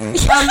happen. Like,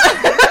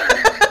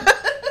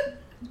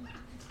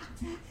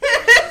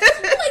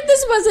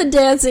 this wasn't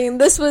dancing.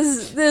 This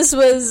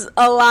was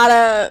a lot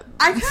of foreplay.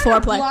 I kind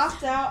of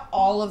blocked out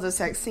all of the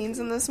sex scenes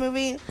in this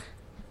movie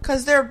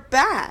because they're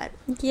bad.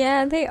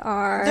 Yeah, they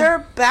are.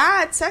 They're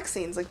bad sex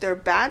scenes. Like, they're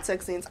bad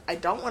sex scenes. I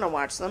don't want to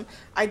watch them.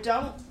 I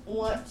don't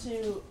want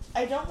to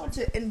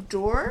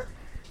endure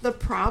the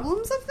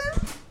problems of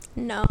them.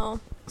 No.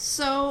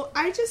 So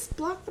I just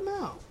blocked them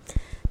out.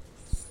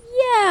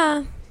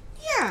 Yeah.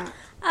 Yeah.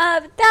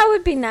 That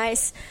would be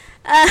nice.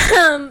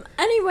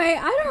 Anyway,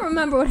 I don't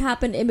remember what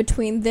happened in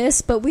between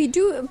this, but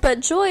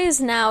Joy is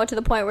now to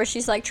the point where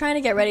she's, like, trying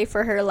to get ready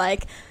for her,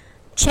 like,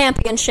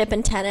 championship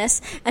in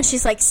tennis, and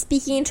she's, like,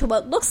 speaking to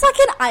what looks like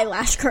an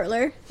eyelash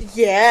curler.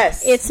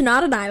 Yes. It's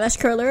not an eyelash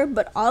curler,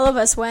 but all of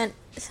us went,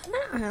 is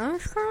that an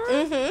eyelash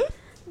curler?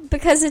 Mm-hmm.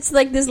 Because it's,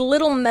 like, this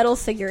little metal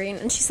figurine,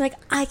 and she's like,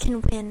 I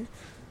can win.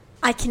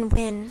 I can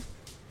win.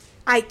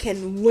 I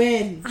can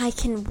win. I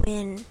can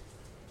win.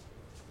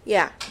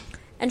 Yeah.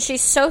 And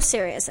she's so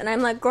serious. And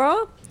I'm like,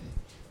 girl,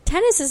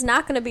 tennis is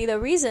not going to be the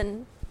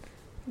reason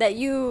that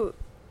you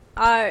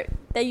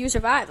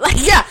survive.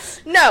 Like, yeah.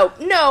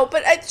 No.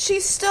 But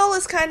she still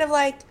is kind of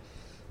like,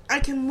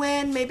 I can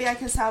win. Maybe I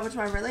can salvage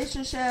my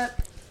relationship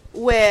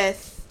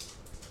with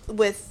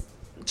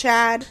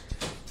Chad.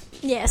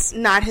 Yes.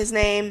 Not his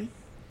name.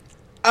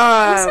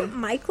 Wasn't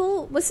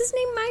Michael? Was his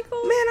name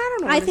Michael? Man, I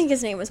don't know. I think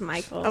his name was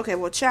Michael. Okay,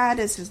 well, Chad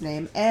is his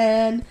name.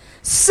 And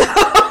so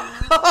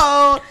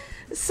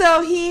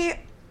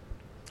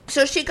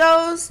she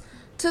goes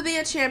to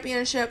the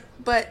championship,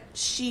 but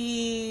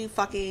she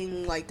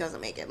fucking, like, doesn't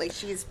make it. Like,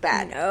 she's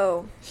bad.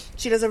 No.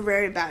 She does a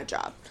very bad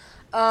job.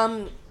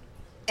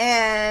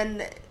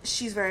 And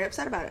she's very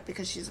upset about it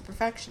because she's a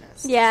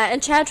perfectionist. Yeah,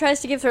 and Chad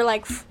tries to give her,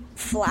 like,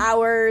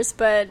 flowers,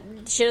 but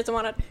she doesn't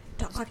want to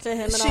talk to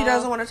him at all. She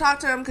doesn't want to talk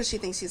to him because she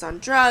thinks he's on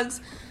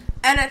drugs.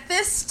 And at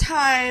this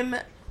time,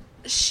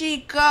 she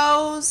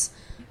goes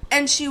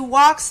and she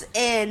walks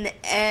in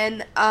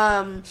and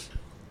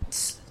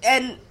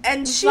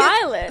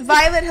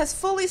Violet has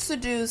fully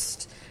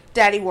seduced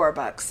Daddy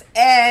Warbucks,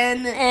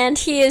 and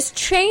he is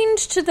chained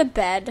to the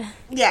bed.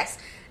 Yes,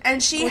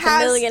 and she with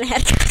has a million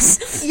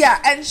headcuffs.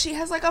 Yeah, and she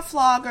has like a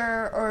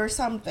flogger or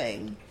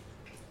something.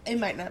 It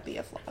might not be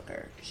a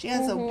flogger. She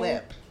has a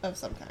whip of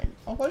some kind.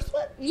 A horse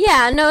whip?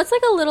 Yeah, no, it's a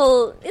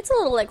little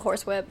like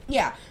horse whip.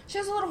 Yeah, she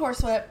has a little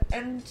horse whip,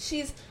 and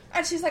she's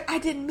like, I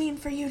didn't mean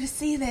for you to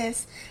see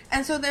this.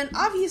 And so then,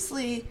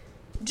 obviously,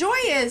 Joy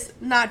is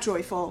not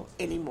joyful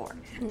anymore.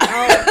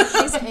 No,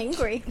 she's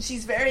angry.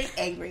 She's very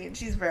angry, and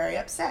she's very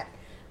upset.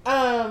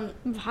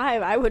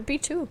 I would be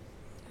too.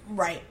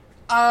 Right.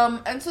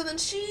 And so then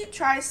she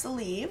tries to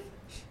leave,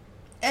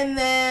 and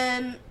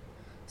then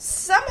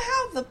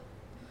somehow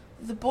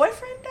the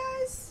boyfriend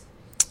dies?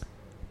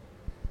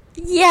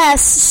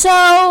 Yes,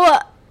 so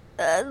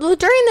during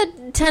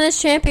the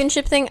tennis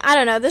championship thing, I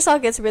don't know, this all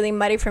gets really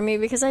muddy for me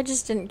because I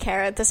just didn't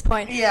care at this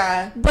point.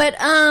 Yeah. But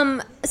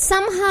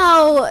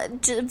somehow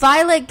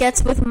Violet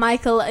gets with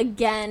Michael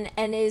again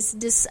and is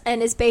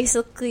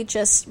basically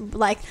just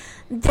like,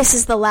 this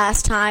is the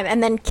last time,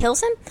 and then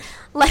kills him.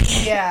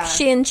 Like, yeah.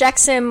 She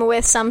injects him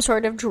with some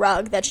sort of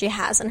drug that she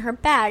has in her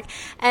bag.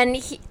 And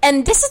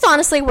this is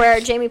honestly where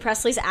Jamie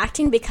Presley's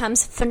acting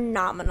becomes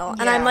phenomenal.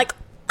 Yeah. And I'm like,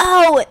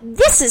 oh,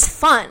 this is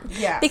fun.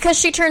 Yeah. Because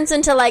she turns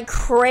into, like,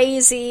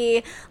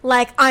 crazy,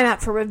 like, I'm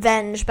out for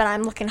revenge, but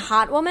I'm looking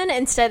hot woman,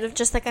 instead of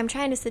just, like, I'm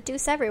trying to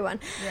seduce everyone.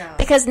 Yeah.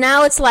 Because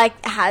now it's,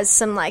 like, has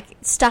some, like,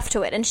 stuff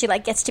to it, and she,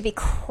 like, gets to be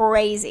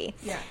crazy.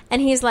 Yeah.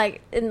 And he's,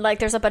 like,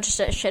 there's a bunch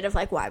of shit of,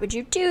 like, why would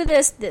you do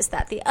this,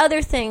 that, the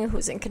other thing,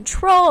 who's in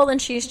control, and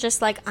she's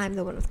just, like, I'm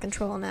the one with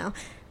control now.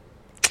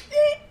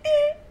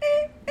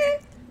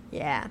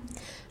 Yeah.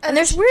 And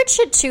there's weird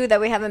shit, too,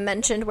 that we haven't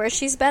mentioned, where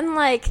she's been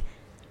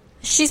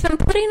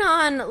putting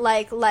on,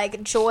 like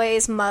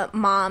Joy's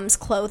mom's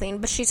clothing,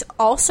 but she's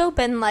also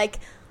been, like,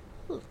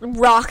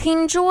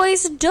 rocking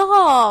Joy's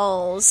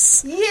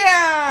dolls.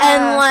 Yeah.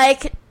 And,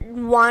 like,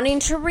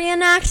 wanting to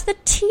reenact the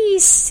tea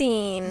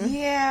scene.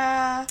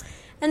 Yeah.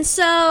 And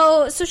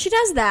so she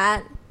does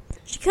that.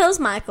 She kills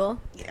Michael.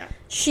 Yeah.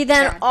 She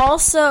then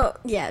Chad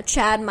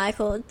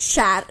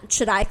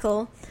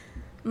Eichel,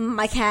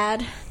 my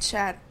cad.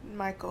 Chad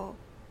Michael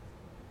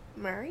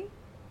Murray?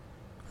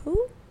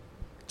 Who?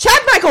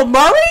 Chad Michael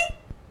Murray?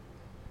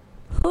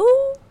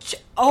 Who?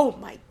 Oh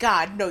my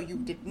God, no, you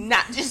did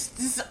not just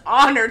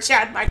dishonor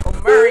Chad Michael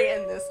Murray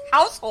in this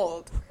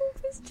household. Who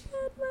is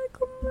Chad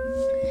Michael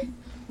Murray?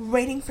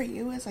 Waiting for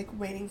you is like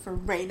waiting for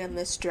rain in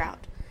this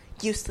drought.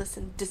 Useless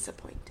and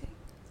disappointing.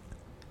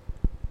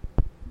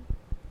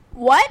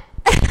 What?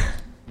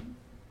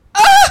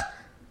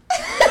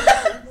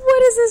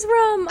 What is this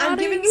from? I'm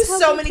giving you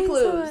so many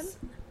clues.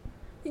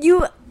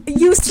 You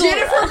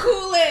Jennifer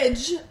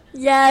Coolidge.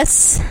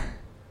 Yes.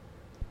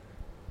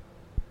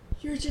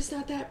 You're just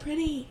not that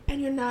pretty,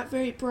 and you're not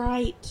very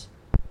bright.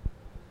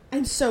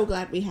 I'm so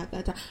glad we had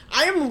that time.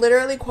 I am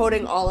literally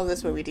quoting all of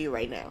this movie to you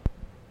right now.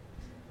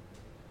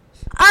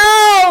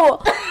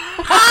 Oh!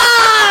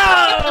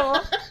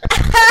 Oh!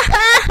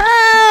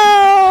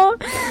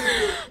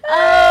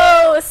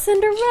 Oh,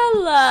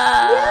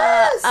 Cinderella.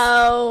 Yes.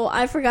 Oh,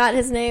 I forgot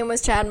his name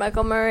was Chad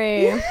Michael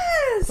Murray.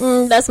 Yes!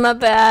 That's my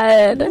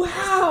bad.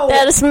 Wow.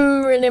 That is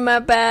really my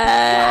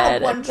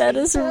bad. Wow, that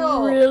is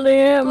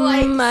really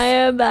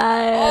my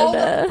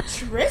bad. Oh,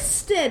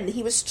 Tristan.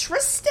 He was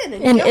Tristan.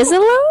 In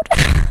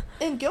Isolde?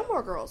 In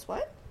Gilmore Girls.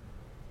 What?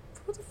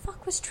 Who the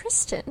fuck was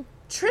Tristan?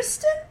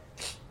 Tristan?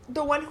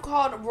 The one who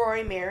called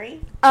Rory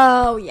Mary?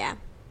 Oh, yeah.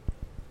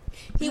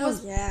 He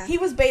was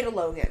Beta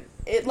Logan.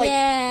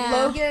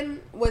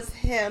 Logan was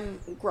him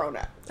grown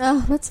up.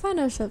 Oh, let's find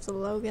ourselves a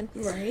Logan.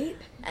 Right?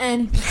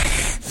 And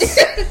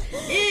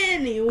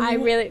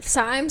anyway.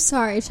 I'm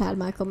sorry, Chad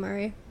Michael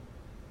Murray.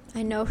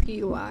 I know who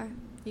you are.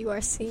 You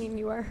are seen,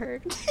 you are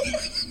heard.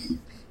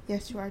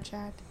 Yes, you are,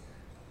 Chad.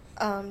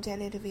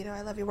 Danny DeVito,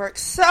 I love your work.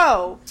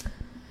 So...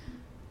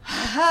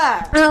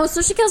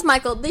 so she kills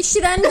Michael. She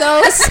then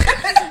goes...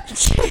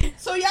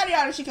 So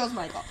yada, she kills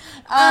Michael.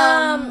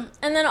 And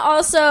then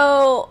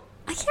also...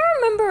 I can't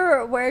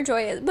remember where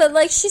Joy is, but,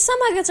 like, she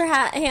somehow gets her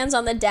hands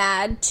on the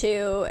dad,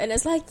 too, and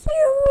is like,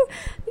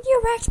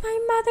 you wrecked my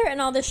mother, and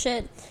all this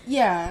shit.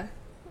 Yeah.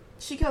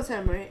 She kills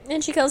him, right?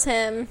 And she kills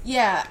him.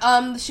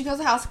 Yeah. She kills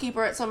the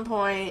housekeeper at some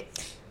point.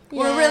 Yeah.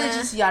 We're really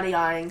just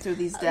yada-yading through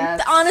these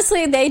deaths.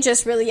 Honestly, they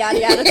just really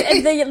yada-yada.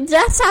 The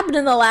deaths happened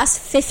in the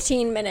last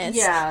 15 minutes.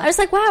 Yeah. I was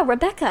like, wow,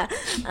 Rebecca.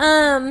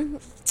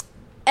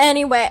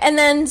 Anyway, and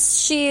then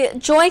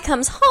Joy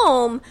comes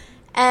home,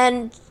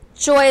 and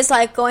Joy is,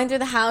 like, going through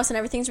the house, and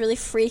everything's really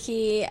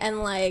freaky,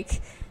 and,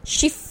 like,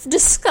 she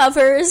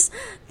discovers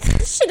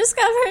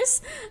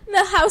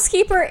the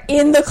housekeeper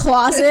in the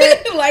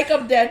closet. Like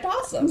a dead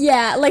possum.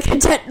 Yeah, like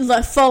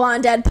a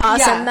full-on dead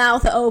possum,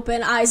 mouth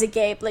open, eyes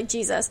agape, like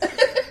Jesus.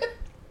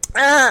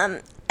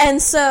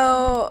 And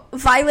so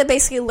Violet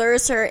basically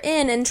lures her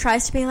in and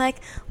tries to be like,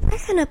 we're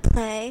gonna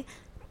play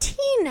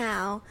tea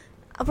now.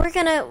 We're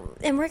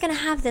gonna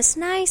have this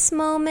nice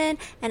moment,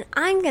 and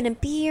I'm gonna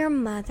be your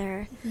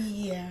mother.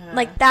 Yeah.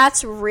 Like,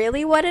 that's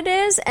really what it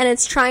is, and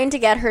it's trying to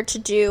get her to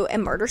do a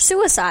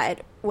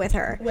murder-suicide with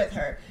her.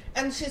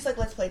 And she's like,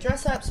 let's play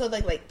dress up, so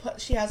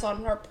she has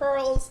on her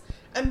pearls,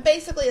 and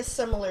basically a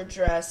similar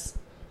dress,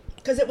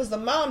 because it was the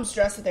mom's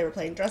dress that they were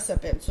playing dress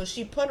up in, so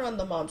she put on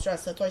the mom's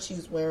dress, that's why she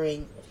was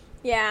wearing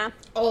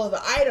all of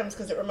the items,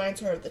 because it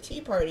reminds her of the tea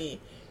party.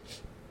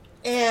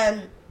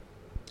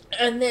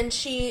 And then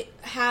she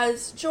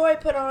has Joy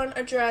put on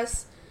a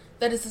dress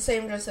that is the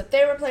same dress that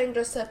they were playing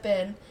dress up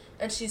in.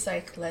 And she's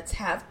like, let's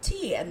have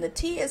tea. And the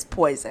tea is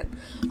poison.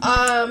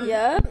 And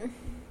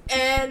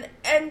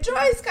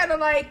Joy's kind of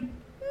like, nah,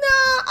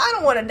 I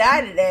don't want to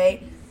die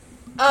today.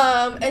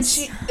 And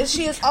she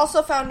has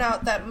also found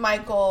out that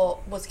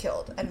Michael was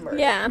killed and murdered.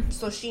 Yeah.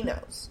 So she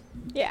knows.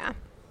 Yeah.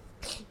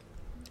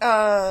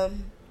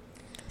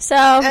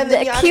 So,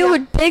 the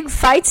cute big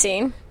fight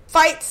scene,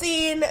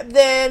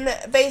 then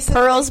basically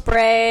pearls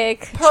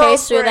break,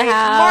 chase through the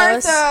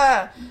house.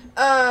 Martha,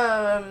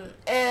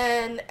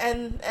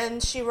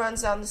 and she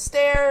runs down the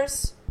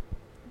stairs.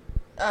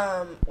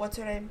 What's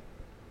her name?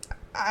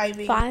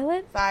 Ivy.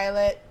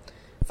 Violet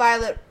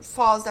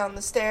falls down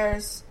the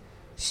stairs.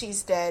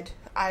 She's dead.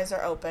 Eyes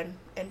are open.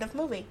 End of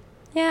movie.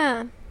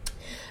 Yeah.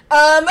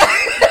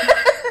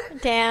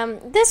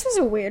 Damn, this was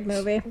a weird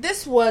movie.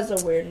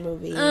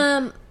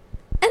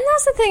 And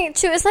that's the thing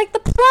too. Is like the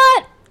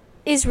plot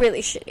is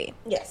really shitty.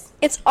 Yes.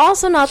 It's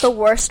also not the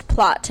worst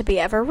plot to be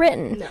ever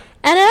written. No.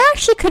 And it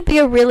actually could be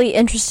a really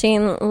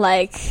interesting,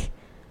 like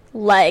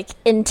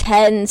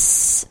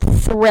intense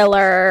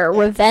thriller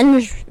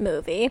revenge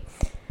movie.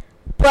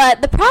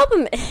 But the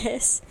problem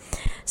is,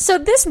 so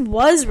this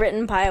was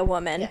written by a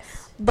woman,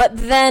 but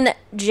then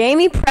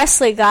Jamie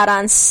Presley got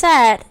on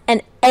set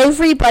and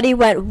everybody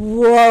went,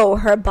 whoa,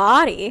 her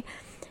body.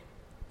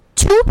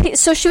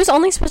 So she was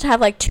only supposed to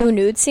have like 2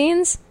 nude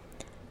scenes,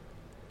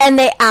 and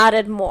they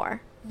added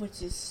more.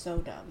 Which is so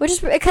dumb. Which is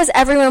because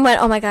everyone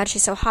went, oh my god,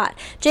 she's so hot.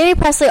 Jamie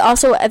Presley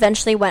also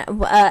eventually went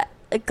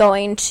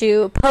going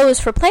to pose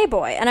for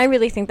Playboy, and I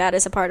really think that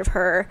is a part of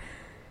her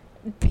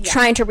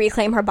trying to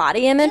reclaim her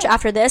body image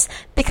after this,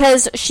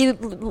 because she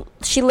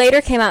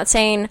later came out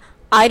saying,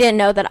 I didn't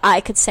know that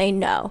I could say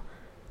no.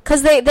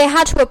 Because they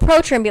had to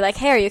approach her and be like,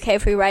 hey, are you okay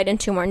if we write in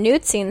 2 more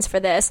nude scenes for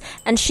this?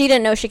 And she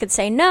didn't know she could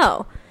say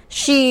no.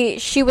 She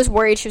was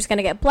worried she was going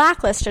to get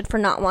blacklisted for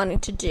not wanting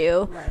to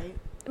do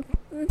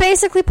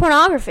basically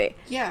pornography.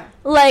 Yeah.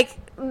 Like,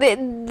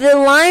 the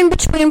line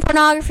between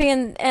pornography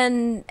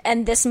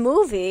and this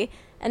movie,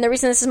 and the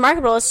reason this is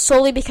marketable, is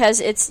solely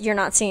because you're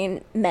not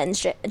seeing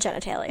men's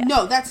genitalia.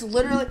 No, that's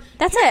literally...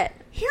 That's it.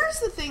 Here's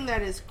the thing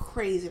that is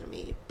crazy to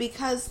me,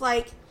 because,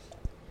 like,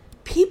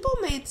 people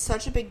made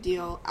such a big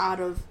deal out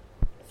of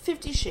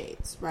 50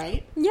 Shades,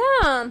 right?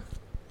 Yeah.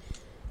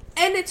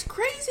 And it's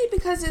crazy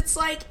because it's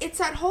like, it's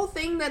that whole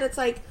thing that it's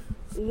like,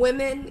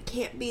 women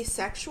can't be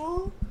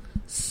sexual.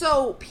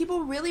 So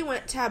people really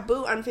went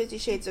taboo on 50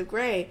 Shades of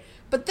Grey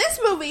But this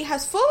movie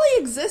has fully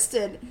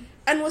existed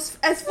and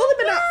has fully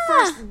been out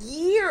for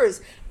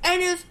years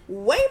and is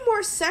way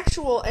more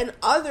sexual in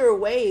other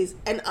ways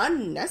and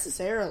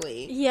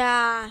unnecessarily.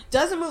 Yeah.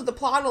 Doesn't move the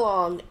plot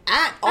along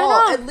at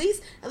all. At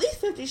least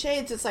 50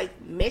 Shades is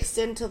like mixed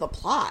into the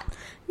plot.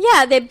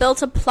 Yeah, they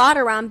built a plot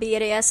around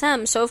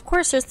BDSM, so of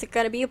course there's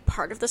going to be a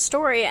part of the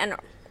story, and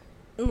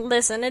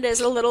listen, it is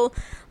a little,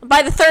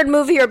 by the third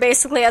movie you're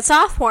basically at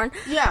soft porn.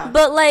 Yeah.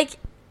 But like,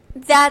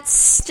 that's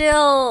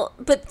still,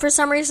 but for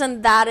some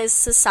reason that is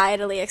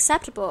societally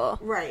acceptable.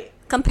 Right.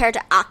 Compared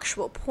to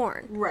actual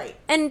porn. Right.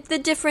 And the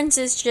difference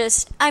is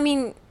just,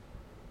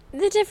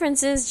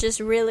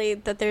 really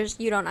that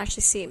you don't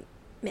actually see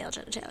male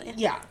genitalia.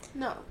 Yeah.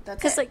 No, that's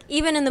because like,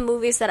 even in the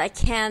movies that I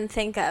can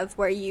think of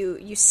where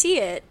you see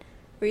it,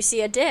 where you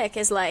see a dick,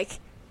 is like,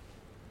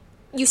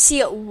 you see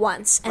it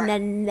once and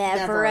then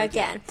never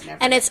again. Never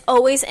and again. It's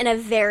always in a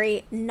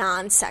very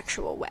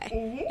non-sexual way.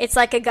 Mm-hmm. It's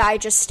like a guy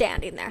just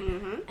standing there.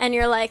 Mm-hmm. And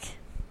you're like,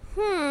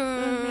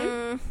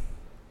 Mm-hmm.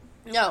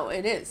 No,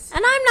 it is.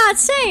 And I'm not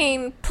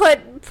saying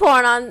put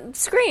porn on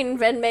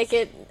screen and make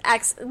it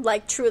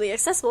truly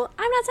accessible.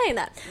 I'm not saying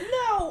that.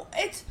 No,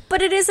 it's...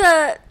 But it is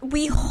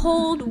we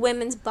hold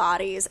women's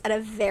bodies at a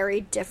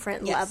very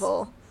different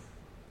level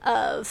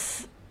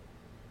of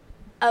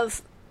I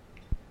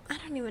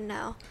don't even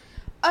know.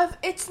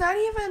 It's not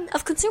even...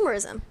 Of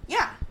consumerism.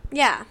 Yeah.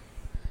 Yeah.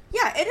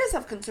 Yeah, it is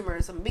of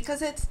consumerism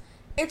because it's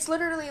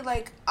literally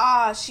like,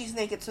 she's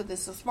naked, so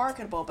this is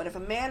marketable. But if a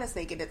man is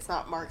naked, it's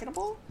not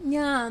marketable.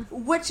 Yeah.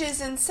 Which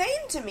is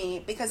insane to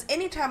me because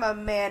anytime a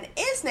man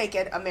is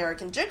naked,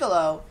 American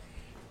Gigolo,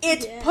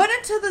 it's put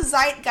into the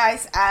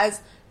zeitgeist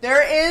as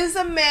there is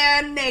a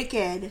man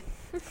naked.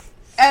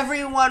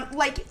 Everyone,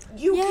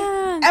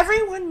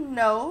 everyone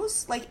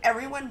knows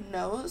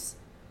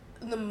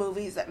the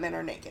movies that men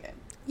are naked in.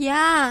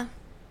 Yeah.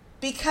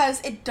 Because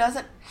it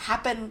doesn't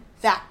happen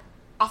that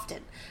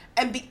often.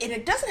 And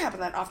it doesn't happen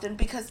that often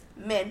because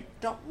men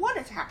don't want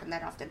it to happen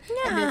that often.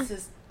 Yeah. And this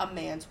is a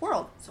man's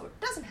world, so it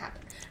doesn't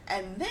happen.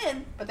 And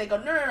then, but they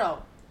go,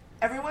 no.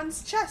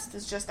 Everyone's chest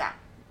is just out.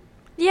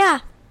 Yeah.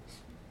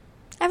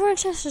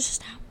 Everyone's chest is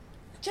just out.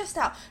 Just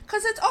out.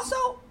 Because it's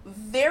also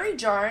very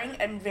jarring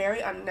and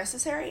very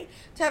unnecessary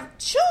to have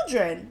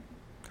children.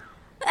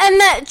 And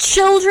that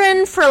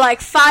children for like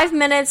 5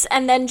 minutes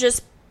and then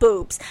just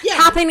boobs. Yeah.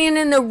 Happening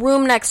in the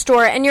room next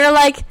door. And you're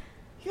like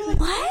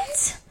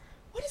what?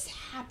 What is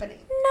happening?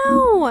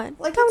 No.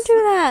 Don't do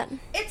that.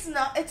 It's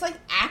not. It's like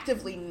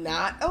actively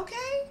not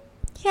okay.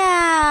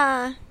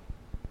 Yeah.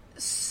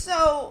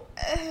 So,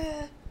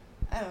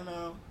 I don't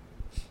know.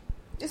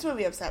 This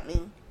movie upset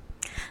me.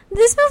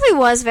 This movie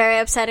was very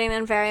upsetting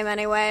in very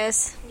many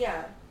ways.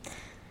 Yeah.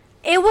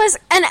 It was,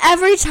 and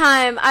every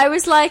time I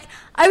was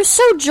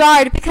so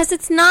jarred because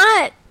it's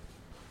not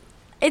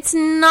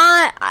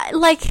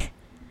like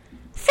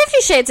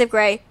 50 Shades of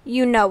Grey,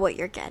 you know what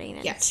you're getting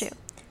into. Yes.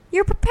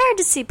 You're prepared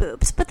to see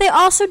boobs, but they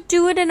also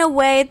do it in a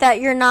way that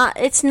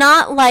it's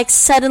not like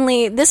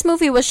suddenly, this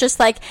movie was just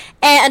like,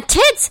 and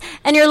tits,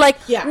 and you're like,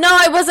 no,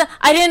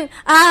 I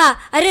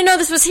didn't know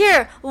this was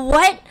here.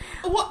 What?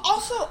 Well,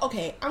 also,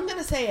 okay, I'm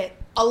gonna say it,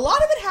 a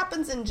lot of it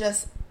happens in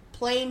just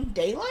plain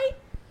daylight.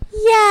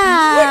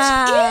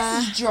 Yeah.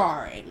 Which is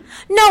jarring.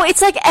 No,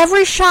 it's like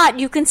every shot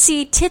you can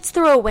see tits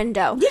through a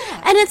window.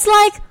 Yeah. And it's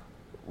like,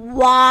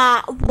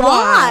 why?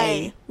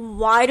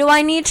 Why do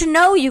I need to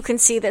know you can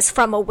see this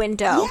from a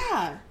window?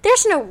 Yeah.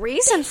 There's no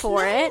reason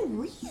for it.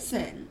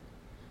 Reason.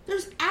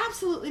 There's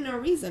absolutely no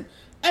reason.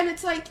 And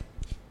it's like,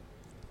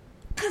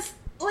 because,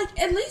 like,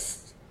 at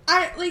least,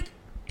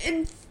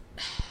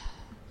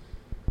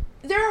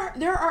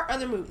 there are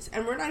other movies,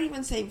 and we're not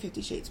even saying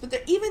 50 Shades, but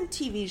there are even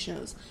TV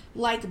shows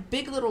like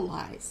Big Little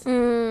Lies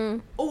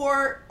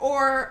or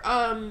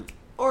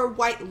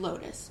White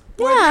Lotus,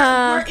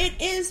 where it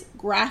is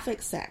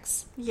graphic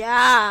sex.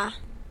 Yeah,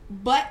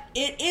 but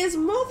it is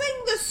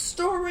moving the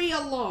story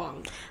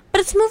along.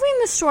 But it's moving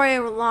the story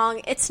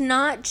along. It's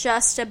not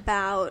just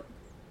about,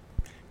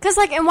 because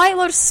like in White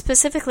Lotus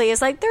specifically,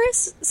 is like there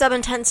is some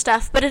intense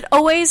stuff, but it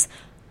always.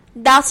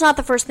 That's not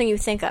the first thing you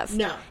think of.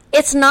 No.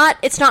 It's not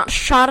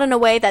shot in a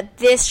way that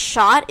this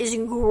shot is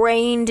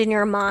ingrained in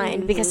your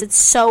mind because it's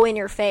so in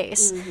your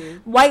face.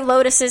 Mm-hmm. White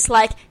Lotus is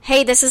like,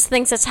 hey, this is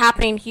things that's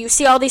happening. You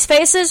see all these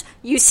faces,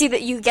 you see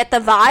that you get the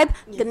vibe,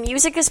 the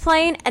music is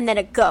playing, and then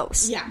it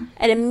goes. Yeah.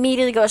 It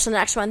immediately goes to the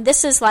next one.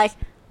 This is like,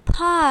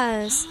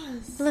 pause.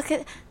 Look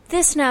at,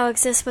 this now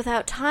exists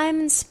without time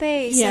and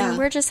space, and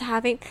we're just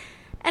having,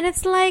 and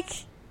it's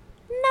like,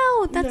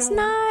 no, that's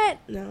not.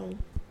 No.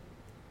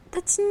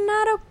 That's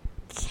not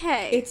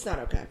okay. It's not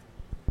okay.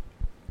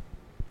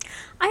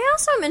 I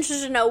also am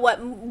interested to know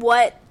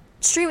what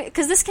streaming,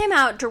 because this came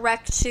out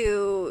direct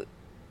to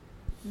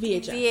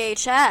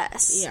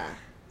VHS. Yeah.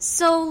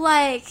 So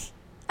like,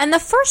 and the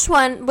first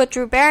one with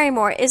Drew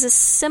Barrymore is a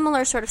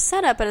similar sort of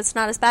setup, but it's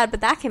not as bad.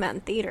 But that came out in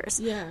theaters.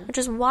 Yeah. Which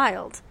is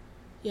wild.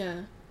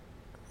 Yeah.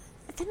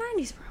 The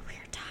 90s were a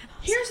weird time.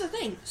 Here's the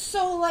thing.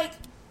 So like,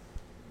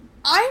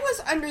 I was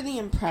under the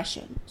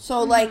impression.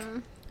 So like,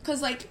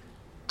 because like,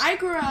 I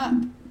grew up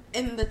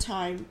in the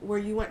time where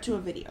you went to a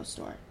video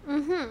store.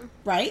 Mm-hmm.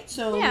 Right?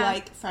 So,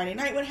 like, Friday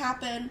night would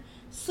happen,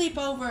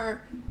 sleepover,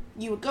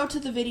 you would go to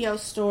the video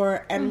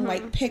store and,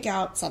 like, pick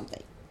out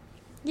something.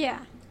 Yeah.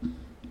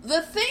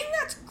 The thing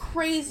that's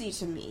crazy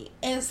to me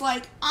is,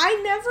 like,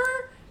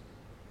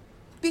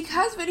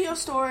 because video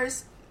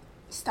stores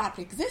stopped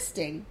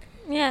existing,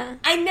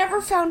 I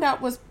never found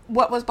out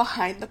what was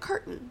behind the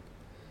curtain.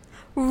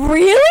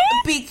 Really?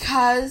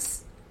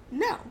 Because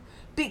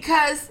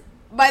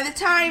by the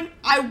time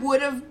I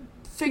would have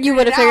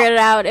figured it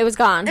out, it was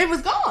gone. It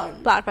was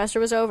gone. Blockbuster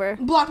was over.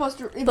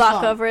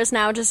 Blockover is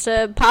now just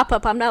a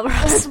pop-up on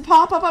Melrose. It's a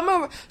pop-up on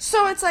Melrose.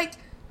 So it's like,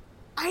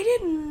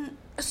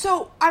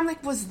 so I'm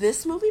like, was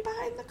this movie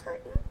behind the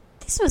curtain?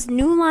 This was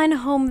New Line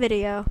Home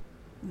Video.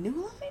 New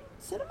Line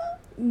Cinema?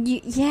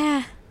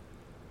 Yeah.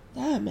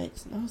 That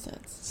makes no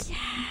sense.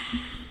 Yeah.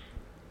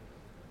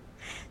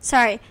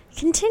 Sorry,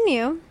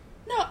 continue.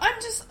 No,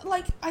 I'm just,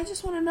 like, I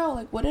just want to know,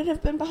 like, would it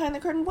have been behind the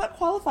curtain? What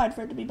qualified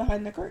for it to be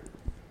behind the curtain?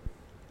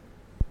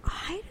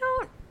 I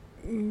don't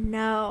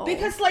know.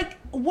 Because, like,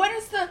 what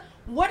is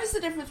the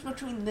difference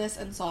between this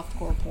and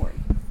softcore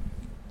porn?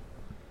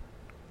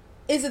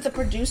 Is it the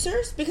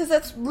producers? Because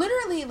that's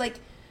literally, like...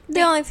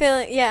 The only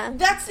feeling, yeah.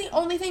 That's the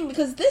only thing,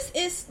 because this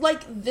is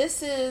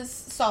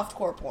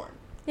softcore porn.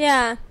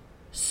 Yeah.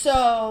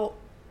 So,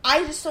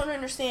 I just don't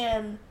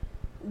understand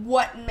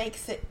what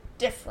makes it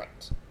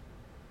different.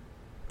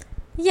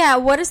 Yeah,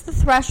 what is the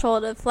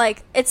threshold of,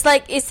 like, it's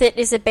like, is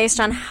it based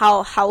on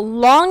how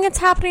long it's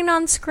happening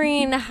on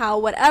screen, how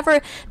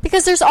whatever?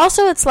 Because there's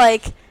also, it's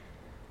like,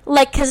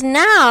 because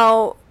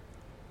now,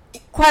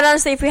 quite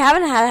honestly, if we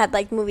haven't had,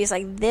 like, movies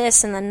like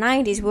this in the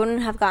 90s, we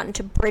wouldn't have gotten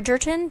to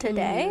Bridgerton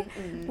today,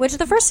 which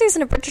the first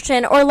season of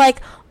Bridgerton,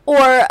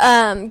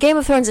 or Game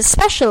of Thrones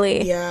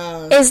especially,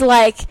 is,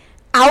 like,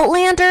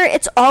 Outlander.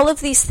 It's all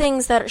of these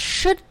things that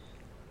should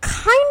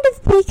kind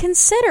of be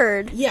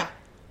considered. Yeah.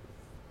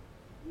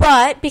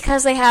 But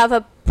because they have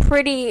a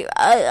pretty,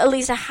 at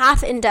least a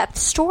half in-depth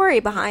story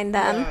behind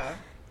them,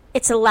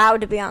 it's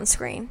allowed to be on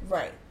screen.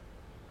 Right.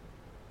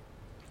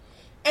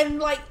 And,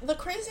 like, the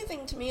crazy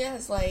thing to me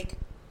is, like,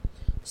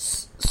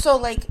 so,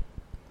 like,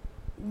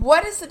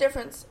 what is the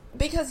difference?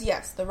 Because,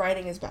 yes, the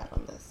writing is bad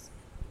on this.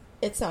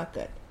 It's not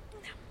good.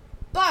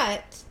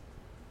 But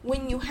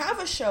when you have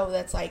a show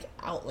that's like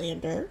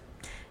Outlander...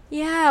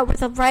 Yeah, where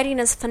the writing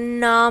is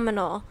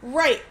phenomenal.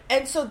 Right,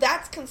 and so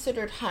that's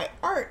considered high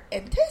art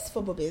and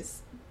tasteful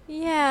movies.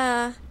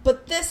 Yeah.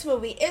 But this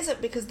movie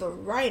isn't because the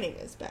writing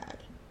is bad.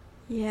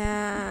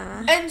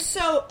 Yeah. And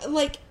so,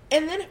 like,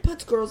 and then it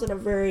puts them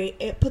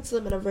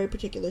in a very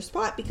particular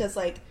spot because,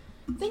 like,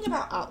 think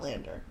about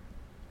Outlander.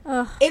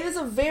 Ugh. It is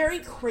a very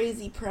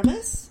crazy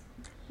premise.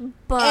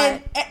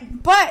 But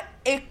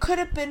it could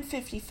have been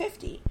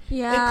 50-50.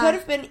 Yeah. It could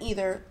have been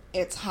either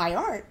it's high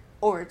art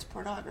or it's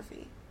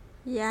pornography.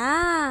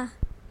 Yeah.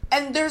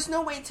 And there's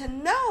no way to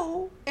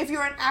know, if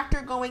you're an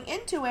actor going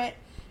into it,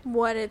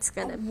 what it's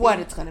going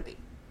to be.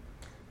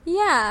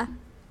 Yeah.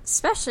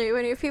 Especially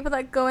when you have people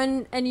that go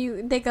in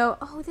and they go,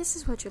 oh, this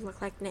is what you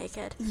look like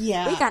naked.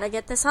 Yeah. We gotta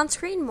get this on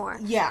screen more.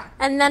 Yeah.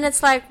 And then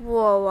it's like,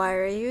 whoa, why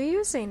are you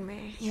using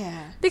me?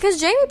 Yeah. Because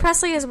Jamie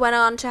Presley has went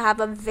on to have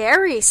a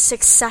very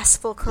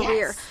successful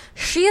career. Yes.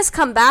 She has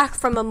come back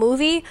from a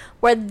movie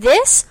where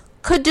this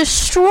could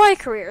destroy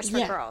careers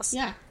for girls.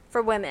 Yeah.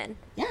 For women.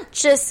 Yeah.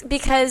 Just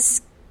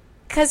because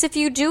if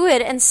you do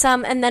it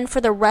and then for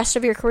the rest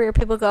of your career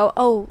people go,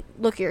 oh,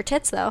 look at your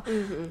tits though.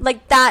 Mm-hmm.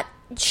 Like that,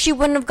 she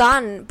wouldn't have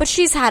gotten, but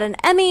she's had an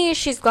Emmy,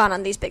 she's gone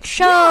on these big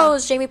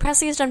shows. Yeah. Jamie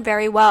Presley has done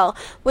very well,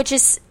 which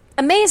is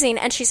amazing,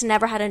 and she's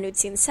never had a nude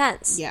scene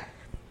since. Yeah.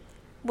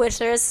 Which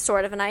there's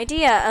sort of an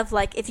idea of,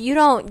 like, if you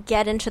don't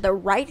get into the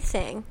right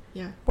thing,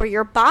 where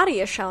your body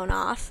is shown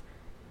off,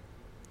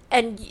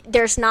 and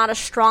there's not a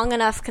strong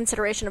enough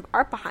consideration of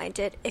art behind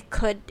it, it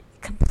could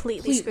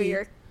completely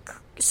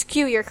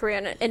skew your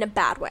career in a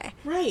bad way.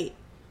 Right.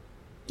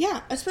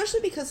 Yeah,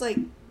 especially because, like,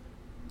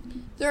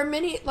 there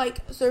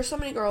are so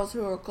many girls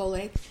who will go,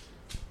 like,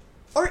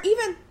 or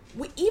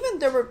even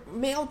there were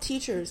male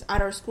teachers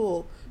at our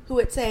school who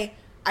would say,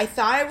 I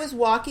thought I was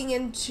walking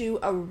into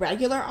a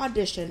regular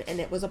audition and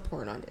it was a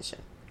porn audition.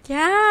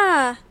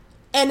 Yeah.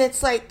 And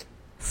it's like,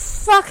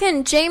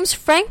 fucking James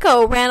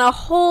Franco ran a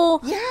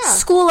whole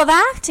school of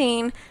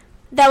acting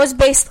that was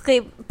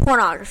basically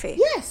pornography.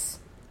 Yes.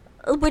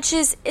 Which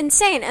is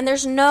insane. And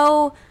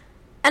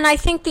and I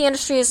think the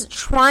industry is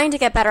trying to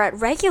get better at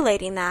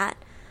regulating that.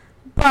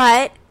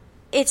 But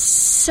it's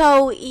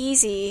so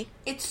easy.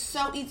 It's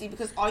so easy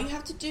because all you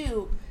have to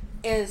do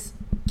is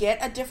get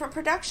a different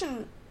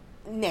production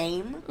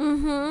name,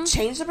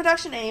 change the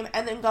production name,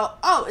 and then go,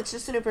 oh, it's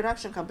just a new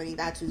production company.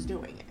 That's who's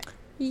doing it.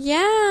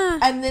 Yeah.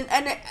 And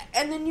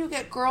then you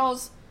get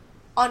girls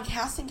on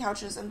casting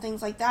couches and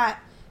things like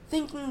that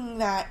thinking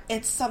that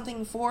it's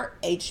something for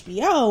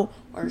HBO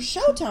or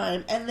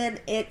Showtime, and then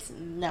it's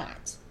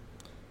not.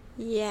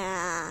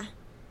 Yeah.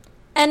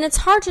 And it's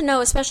hard to know,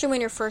 especially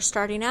when you're first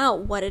starting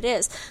out, what it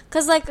is.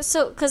 Because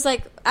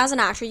as an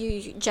actor,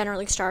 you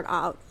generally start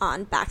out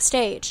on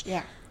backstage.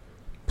 Yeah.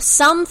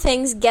 some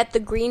things get the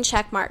green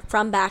check mark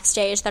from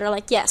backstage that are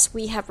like, yes,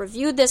 we have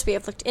reviewed this, we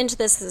have looked into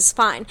this is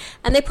fine.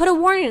 And they put a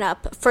warning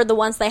up for the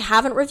ones they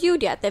haven't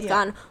reviewed yet. They've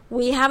gone,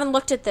 we haven't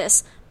looked at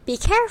this. Be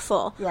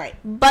careful. Right.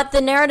 But the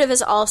narrative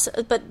is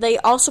also, but they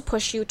also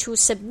push you to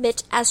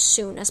submit as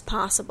soon as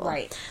possible.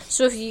 Right.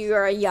 So if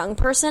you're a young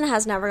person,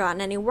 has never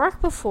gotten any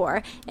work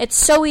before, it's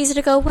so easy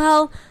to go,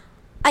 well,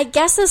 I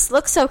guess this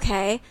looks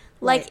okay.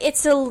 Like,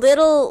 it's a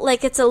little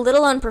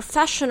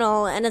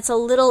unprofessional and it's a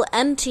little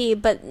empty,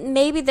 but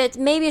maybe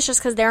it's just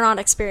because they're not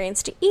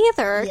experienced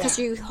either, because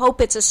you hope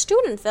it's a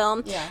student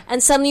film,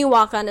 and suddenly you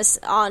walk on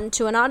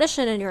to an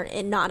audition and you're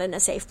not in a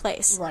safe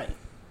place. Right.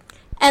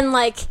 And,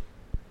 like,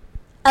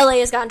 LA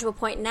has gotten to a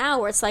point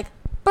now where it's like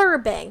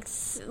Burbank,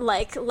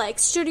 like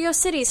Studio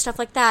City, stuff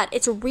like that.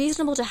 It's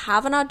reasonable to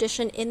have an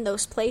audition in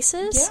those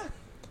places. Yeah.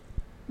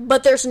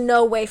 But there's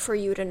no way for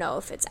you to know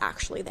if it's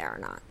actually there or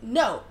not.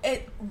 No,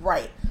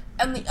 right.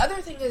 And the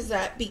other thing is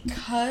that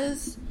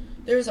because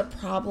there's a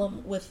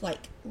problem with,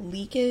 like,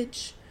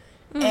 leakage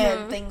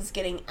and things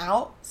getting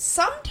out,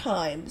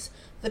 sometimes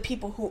the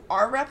people who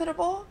are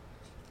reputable,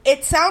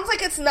 it sounds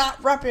like it's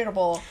not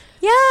reputable.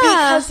 Yeah.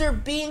 Because they're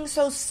being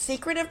so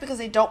secretive because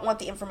they don't want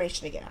the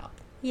information to get out.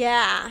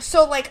 Yeah.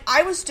 So, like,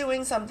 I was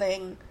doing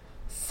something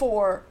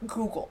for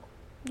Google.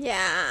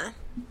 Yeah.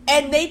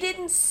 And they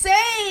didn't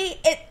say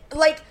it,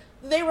 like,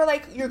 they were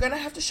like, you're going to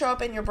have to show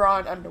up in your bra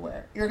and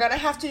underwear. You're going to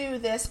have to do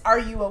this. Are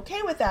you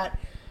okay with that?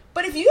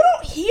 But if you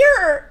don't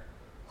hear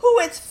who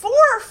it's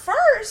for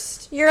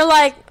first, you're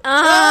like,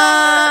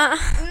 no.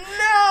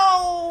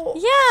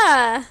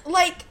 Yeah.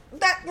 Like,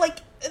 that, like,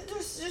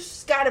 there's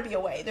just got to be a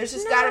way. There's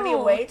just got to be a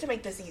way to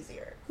make this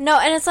easier. No,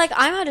 and it's like,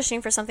 I'm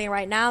auditioning for something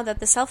right now that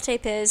the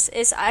self-tape is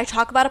I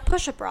talk about a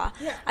push-up bra.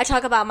 Yeah. I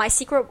talk about my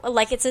secret,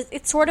 like, it's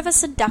sort of a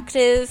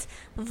seductive,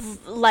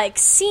 like,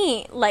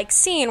 scene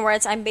where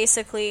I'm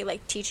basically,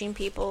 like, teaching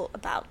people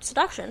about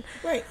seduction.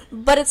 Right.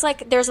 But it's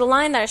like, there's a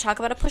line that I talk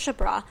about a push-up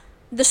bra.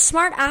 The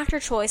smart actor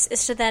choice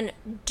is to then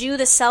do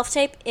the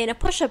self-tape in a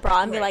push-up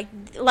bra and be like,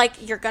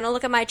 you're going to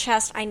look at my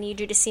chest, I need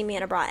you to see me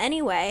in a bra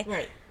anyway.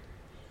 Right.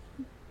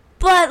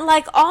 But,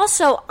 like,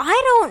 also,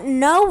 I don't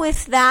know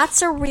if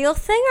that's a real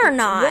thing or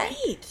not.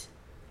 Right.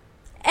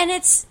 And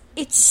it's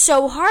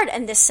so hard.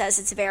 And this says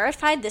it's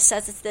verified. This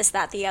says it's this,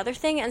 that, the other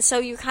thing. And so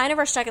you kind of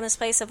are stuck in this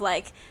place of,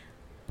 like,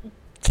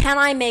 can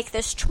I make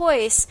this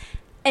choice?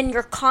 And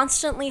you're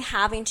constantly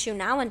having to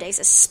nowadays,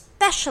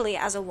 especially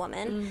as a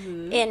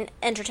woman in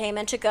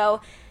entertainment, to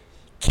go,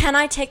 can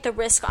I take the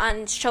risk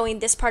on showing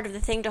this part of the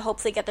thing to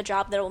hopefully get the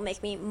job that will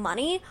make me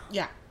money?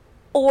 Yeah.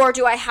 Or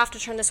do I have to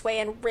turn this way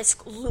and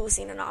risk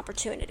losing an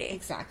opportunity?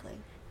 Exactly.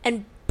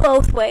 And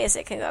both ways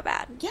it can go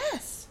bad.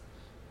 Yes.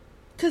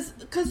 Because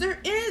there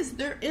is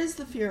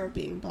the fear of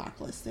being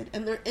blacklisted.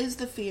 And there is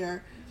the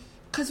fear...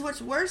 Because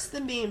what's worse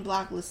than being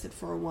blacklisted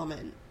for a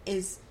woman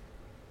is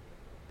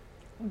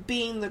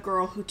being the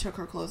girl who took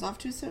her clothes off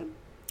too soon.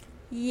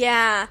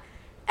 Yeah.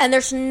 And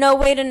there's no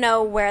way to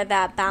know where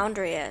that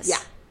boundary is. Yeah.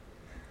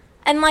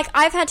 And, like,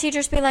 I've had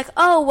teachers be like,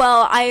 oh,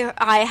 well,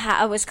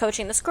 I was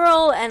coaching this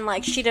girl, and,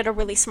 like, she did a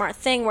really smart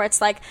thing where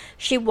it's, like,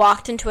 she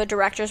walked into a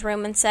director's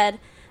room and said,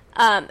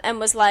 and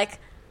was like,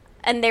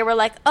 and they were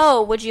like,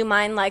 oh, would you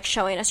mind, like,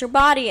 showing us your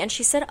body? And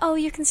she said, oh,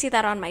 you can see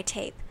that on my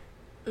tape.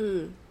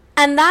 And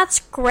that's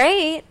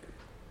great.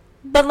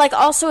 But, like,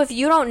 also, if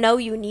you don't know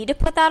you need to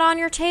put that on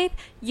your tape,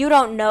 you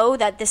don't know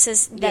that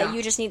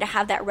you just need to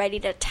have that ready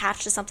to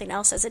attach to something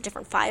else as a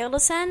different file to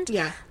send.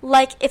 Yeah.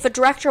 Like, if a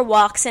director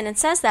walks in and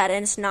says that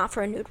and it's not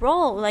for a nude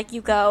role, like, you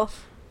go,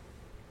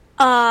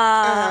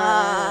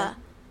 And,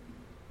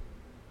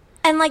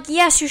 like,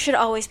 yes, you should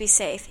always be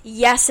safe.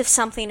 Yes, if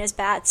something is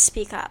bad,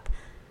 speak up.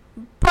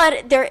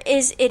 But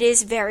it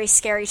is very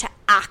scary to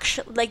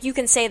actually, like, you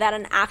can say that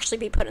and actually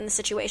be put in the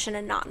situation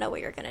and not know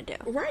what you're going to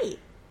do. Right.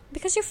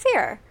 Because you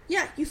fear.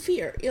 Yeah, you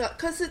fear. Yeah,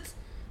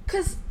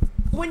 because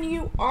when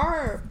you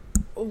are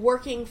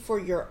working for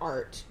your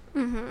art,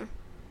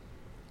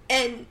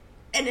 and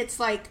it's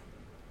like,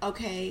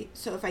 okay,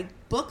 so if I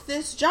book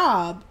this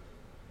job,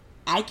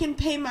 I can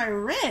pay my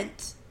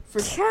rent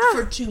for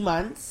 2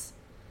 months,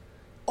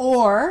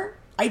 or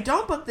I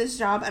don't book this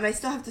job and I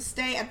still have to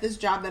stay at this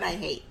job that I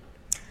hate.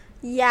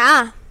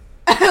 Yeah.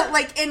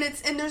 Like, and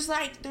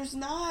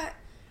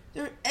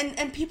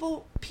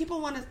people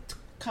want to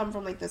come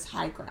from, like, this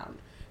high ground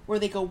where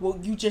they go, well,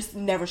 you just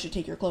never should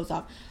take your clothes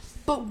off.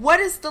 But what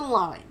is the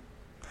line?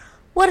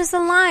 What is the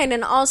line?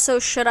 And also,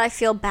 should I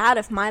feel bad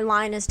if my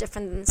line is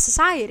different than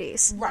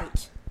society's?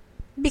 Right.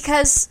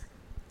 Because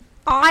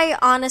I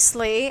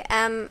honestly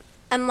am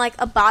like,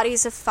 a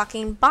body's a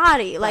fucking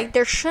body. Like, right.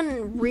 There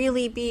shouldn't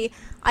really be...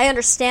 I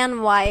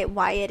understand why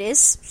it is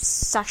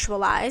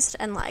sexualized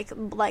and, like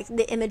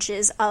the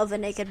images of a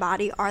naked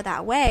body are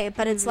that way.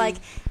 But it's like,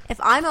 if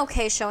I'm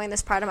okay showing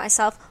this part of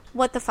myself,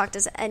 what the fuck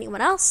does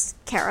anyone else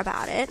care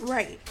about it?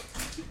 Right.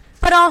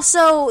 But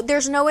also,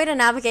 there's no way to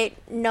navigate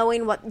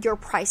knowing what your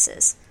price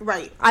is.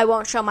 Right. I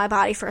won't show my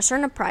body for a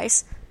certain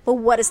price, but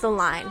what is the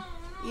line?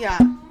 Yeah.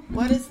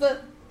 What is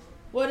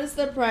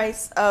the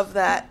price of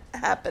that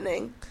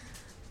happening?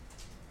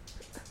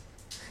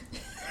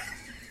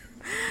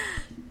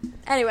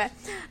 Anyway.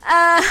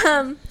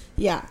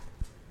 Yeah.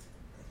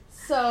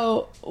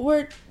 So,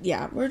 we're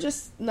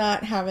just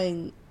not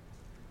having...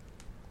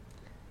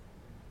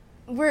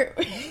 What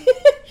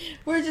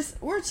we're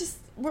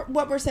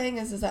saying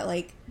is that,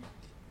 like,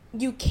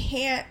 you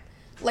can't,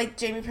 like,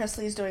 Jamie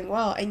Presley is doing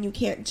well, and you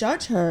can't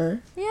judge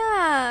her.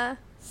 Yeah.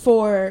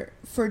 For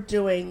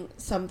doing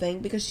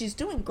something, because she's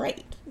doing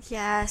great.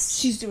 Yes.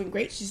 She's doing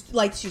great. She's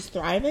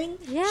thriving.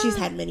 Yeah. She's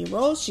had many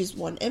roles. She's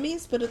won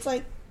Emmys, but it's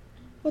like,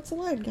 what's the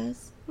line,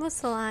 guys?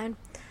 What's the line?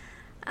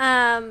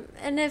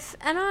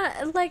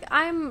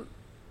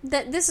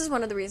 This is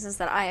one of the reasons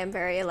that I am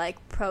very, like,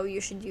 pro you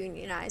should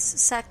unionize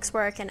sex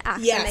work and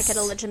actually make it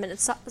a legitimate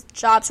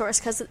job source,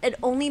 because it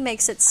only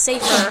makes it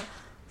safer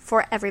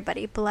for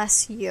everybody.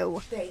 Bless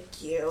you.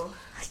 Thank you.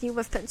 You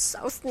have been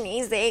so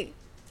sneezy.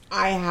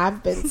 I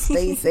have been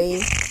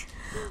sneezy.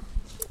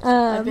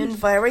 I've been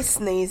very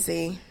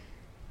sneezy.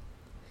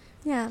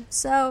 Yeah,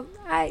 so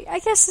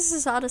I guess this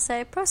is all to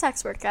say. Pro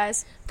sex work,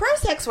 guys. Pro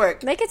sex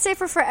work. Make it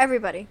safer for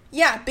everybody.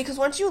 Yeah, because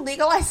once you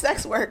legalize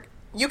sex work,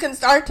 you can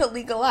start to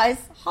legalize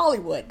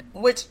Hollywood,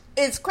 which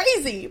is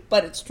crazy,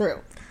 but it's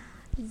true.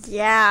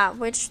 Yeah,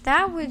 which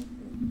that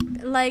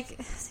would, like,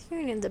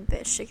 you're the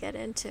bitch to get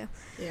into.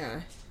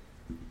 Yeah.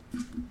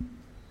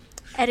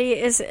 Eddie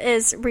is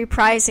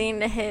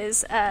reprising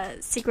his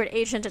secret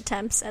agent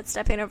attempts at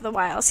stepping over the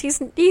wires. He's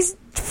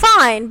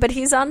fine, but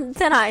he's on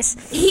thin ice.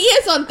 He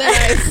is on thin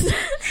ice.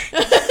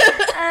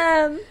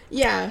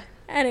 Yeah.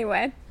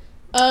 Anyway.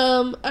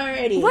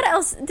 Alrighty. What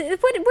else?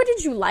 What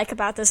did you like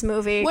about this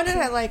movie? What did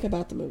I like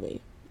about the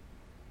movie?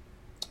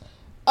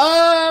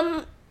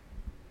 I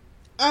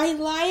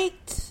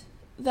liked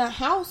the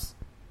house.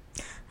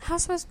 The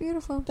house was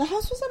beautiful. The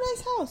house was a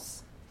nice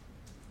house.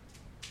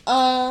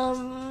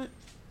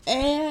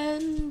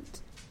 And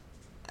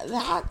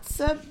that's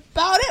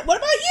about it. What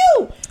about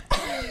you?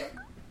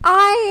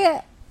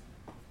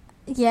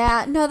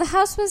 The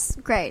house was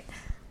great.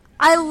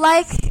 I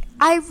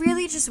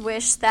really just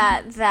wish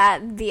that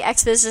the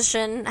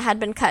exposition had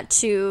been cut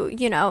to,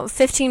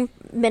 15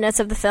 minutes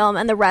of the film,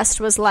 and the rest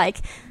was, like,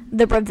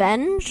 the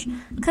revenge.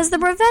 Because the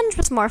revenge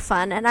was more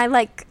fun, and I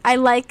like,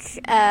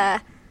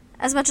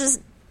 as much as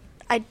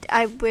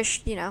I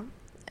wish,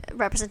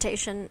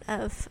 representation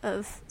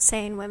of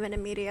sane women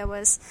in media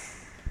was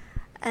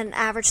an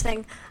average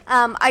thing.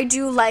 I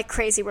do like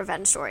crazy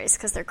revenge stories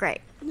because they're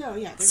great. No,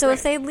 yeah. So great.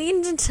 If they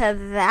leaned into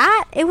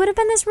that, it would have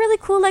been this really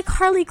cool, like,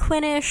 Harley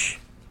Quinn-ish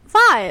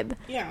vibe.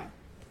 Yeah.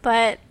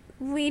 But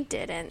we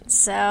didn't,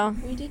 so.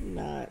 We did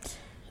not.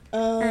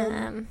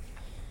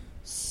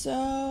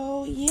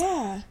 So,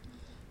 yeah.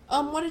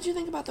 What did you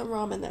think about the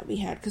ramen that we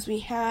had? Because we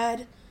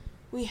had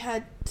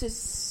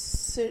Tazaki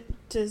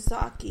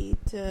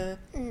to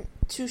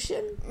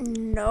Tushin?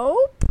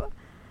 Nope.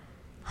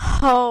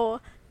 Oh.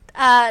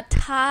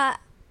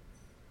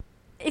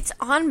 It's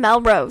on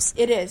Melrose.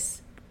 It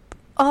is.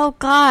 Oh,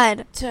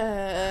 God.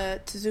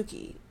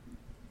 Tazuki.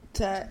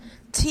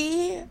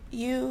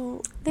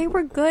 T-U... They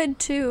were good,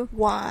 too.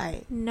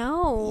 Y.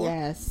 No.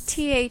 Yes.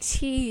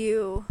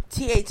 T-A-T-U.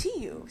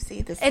 T-A-T-U.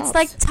 See, this It's helps.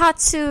 like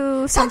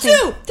Tatsu something.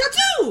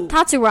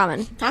 Tatsu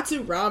ramen.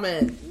 Tatsu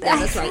ramen. Yeah,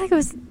 that's right. Like it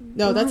was...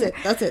 No, that's it.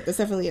 That's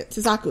definitely it.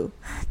 Suzaku.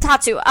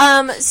 Tatsu.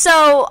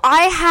 So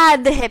I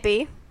had the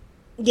hippie.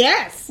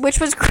 Yes. Which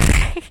was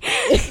great.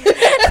 This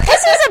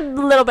was a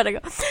little bit ago.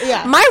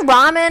 Yeah. My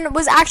ramen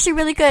was actually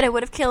really good. It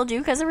would have killed you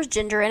because there was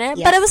ginger in it.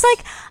 Yes. But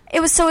it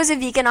was so as a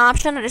vegan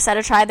option. I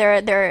decided to try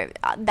their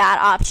that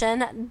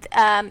option.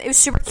 It was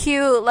super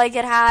cute. Like,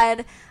 it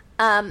had,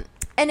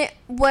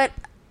 what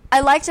I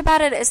liked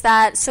about it is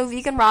that, so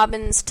vegan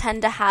ramens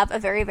tend to have a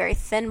very, very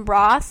thin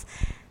broth.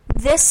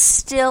 This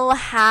still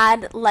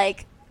had,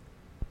 like,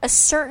 a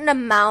certain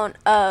amount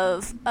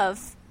of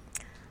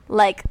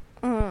like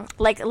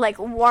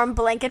warm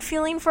blanket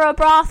feeling for a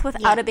broth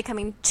without it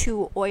becoming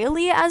too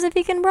oily as a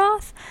vegan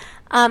broth.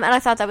 And I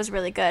thought that was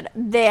really good.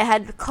 They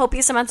had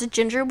copious amounts of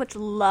ginger, which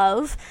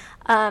love.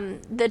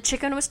 The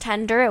chicken was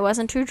tender. It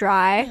wasn't too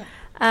dry.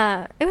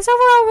 Yeah. It was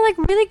overall, like,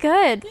 really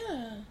good.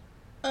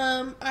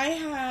 Yeah. I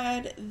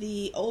had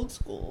the old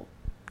school.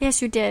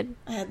 Yes, you did.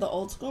 I had the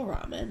old school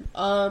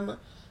ramen.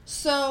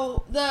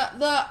 So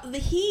the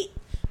heat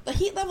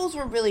levels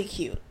were really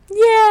cute.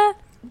 Yeah.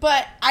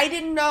 But I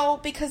didn't know,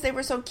 because they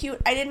were so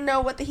cute, I didn't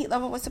know what the heat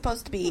level was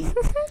supposed to be.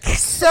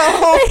 So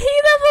the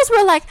heat levels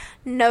were like,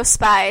 no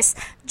spice,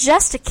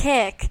 just a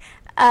kick,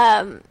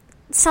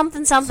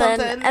 something.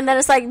 And then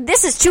it's like,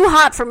 this is too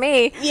hot for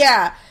me.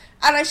 Yeah.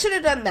 And I should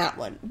have done that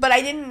one, but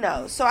I didn't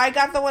know. So I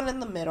got the one in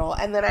the middle,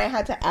 and then I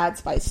had to add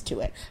spice to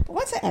it. But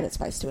once I added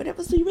spice to it, it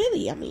was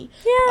really yummy.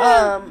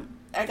 Yeah.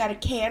 I got a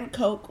canned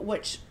Coke,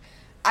 which...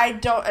 I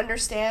don't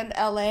understand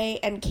LA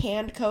and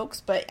canned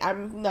Cokes, but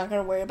I'm not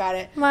going to worry about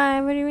it.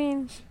 Why? What do you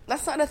mean?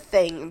 That's not a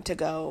thing to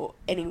go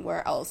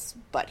anywhere else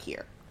but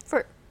here.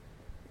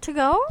 To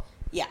go?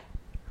 Yeah.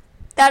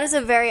 That is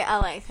a very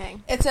LA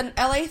thing. It's an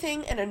LA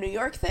thing and a New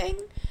York thing,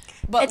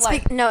 but it's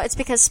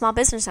because small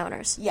business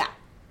owners. Yeah.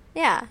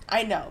 Yeah.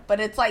 I know, but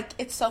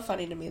it's so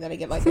funny to me that I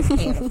get, like, a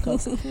can of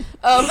Coke.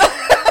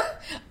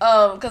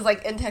 Because,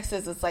 like, in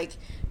Texas, it's like,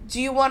 do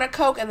you want a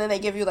Coke? And then they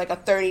give you, like, a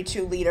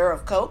 32-liter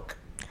of Coke.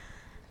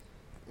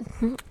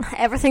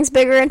 Everything's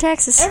bigger in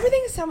Texas.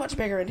 Everything is so much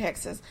bigger in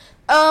Texas.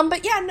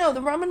 But, yeah, no,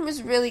 the ramen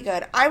was really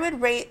good. I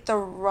would rate the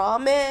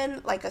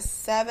ramen, like, a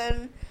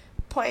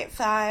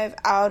 7.5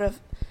 out of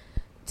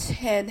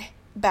 10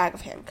 bag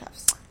of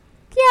handcuffs.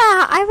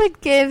 Yeah, I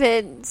would give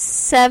it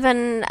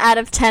 7 out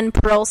of 10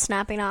 pearls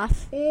snapping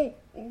off.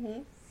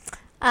 Mm-hmm.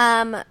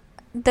 The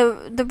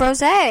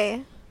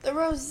rosé. The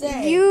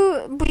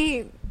rosé.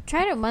 We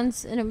tried it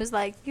once, and it was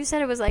like, you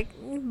said it was like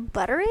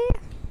buttery?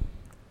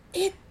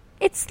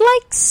 It's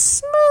like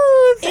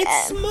smooth.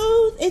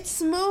 It's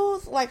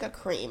smooth like a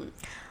cream.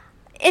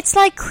 It's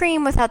like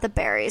cream without the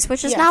berries,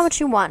 which is not what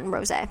you want in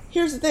rosé.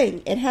 Here's the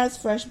thing: it has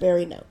fresh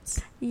berry notes.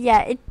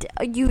 Yeah,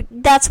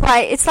 that's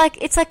why it's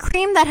like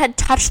cream that had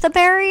touched the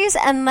berries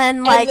and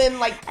then promptly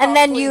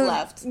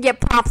left. And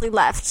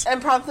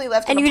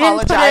you didn't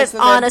put it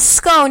on a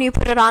scone; you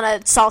put it on a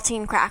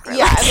saltine cracker.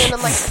 Yeah, and then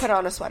put it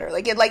on a sweater.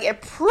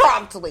 It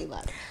promptly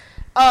left.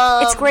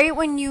 It's great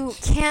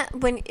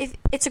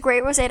it's a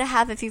great rosé to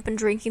have if you've been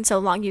drinking so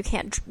long you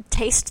can't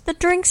taste the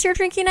drinks you're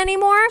drinking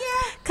anymore.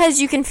 Yeah,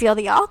 because you can feel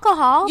the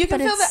alcohol. You can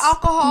feel the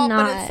alcohol,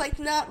 but it's like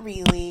not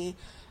really.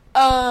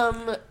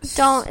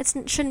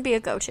 It shouldn't be a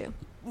go-to.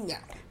 No,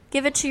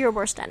 give it to your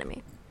worst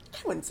enemy. I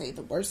wouldn't say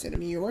the worst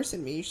enemy. Your worst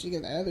enemy, you should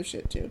get that other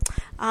shit too.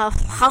 Ha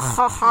ha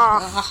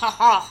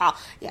ha.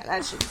 Yeah,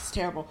 that shit is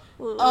terrible.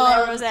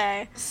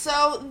 Rosé.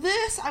 So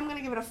this, I'm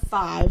gonna give it a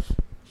 5.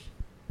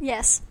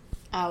 Yes.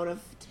 Out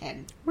of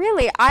 10.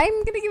 Really?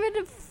 I'm gonna give it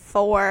a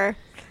 4.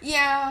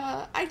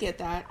 Yeah, I get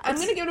that. I'm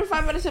gonna give it a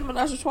 5 out of 10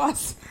 Menage a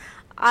Trois.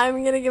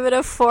 I'm gonna give it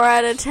a 4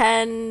 out of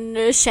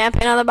 10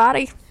 champagne on the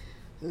body.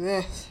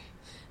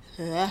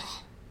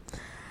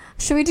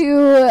 Should we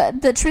do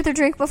the truth or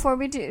drink before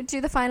we do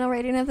the final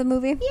rating of the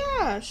movie?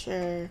 Yeah,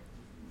 sure.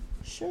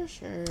 Sure.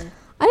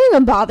 I didn't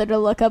even bother to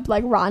look up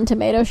like Rotten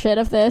Tomato shit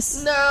of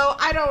this. No,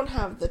 I don't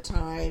have the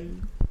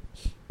time.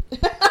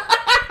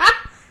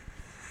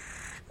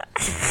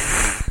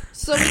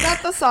 So we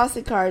got the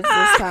saucy cards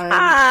this time.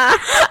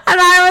 And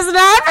I was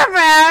not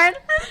prepared.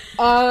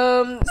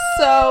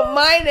 So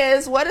mine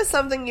is, what is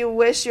something you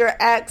wish your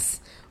ex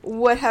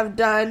would have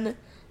done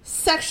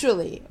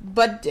sexually,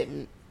 but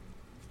didn't?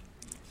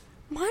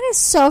 Mine is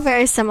so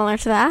very similar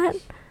to that.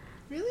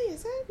 Really,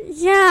 is it?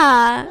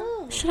 Yeah.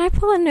 Oh. Should I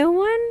pull a new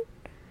one?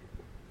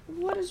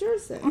 What does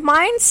yours say?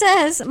 Mine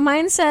says,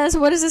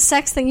 what is a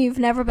sex thing you've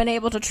never been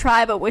able to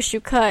try but wish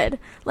you could?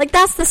 Like,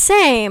 that's the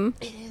same.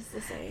 It is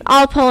the same.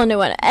 I'll pull a new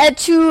one.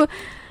 To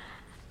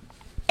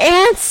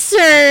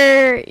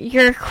answer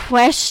your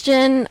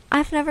question,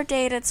 I've never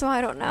dated, so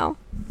I don't know.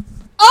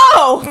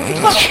 Oh!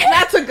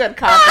 That's a good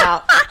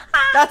cop-out.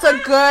 That's a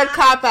good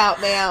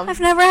cop-out, ma'am. I've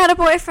never had a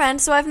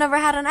boyfriend, so I've never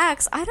had an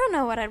ex. I don't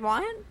know what I'd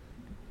want.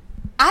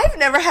 I've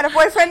never had a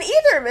boyfriend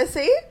either,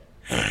 Missy.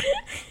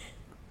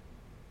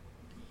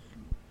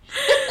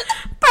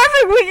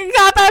 Perfect, we can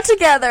cop out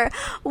together.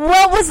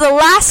 What was the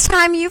last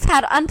time you've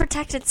had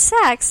unprotected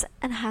sex,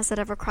 and has it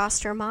ever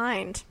crossed your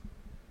mind?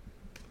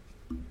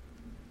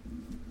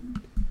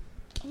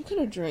 I'm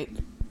gonna drink.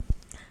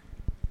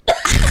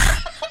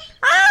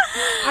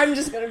 I'm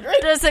just gonna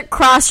drink. Does it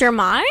cross your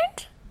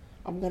mind?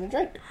 I'm gonna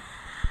drink.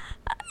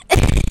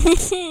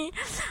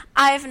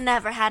 I've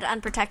never had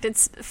unprotected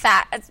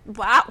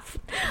Wow.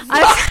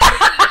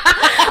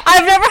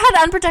 I've never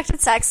had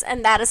unprotected sex,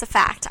 and that is a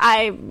fact.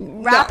 I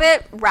wrap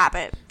it.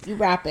 You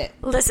wrap it.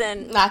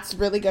 Listen. That's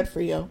really good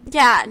for you.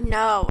 Yeah,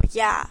 no,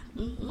 yeah.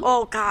 Mm-hmm.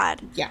 Oh,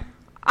 God. Yeah.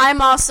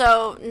 I'm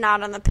also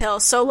not on the pill,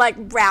 so, like,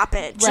 wrap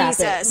it.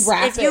 Jesus.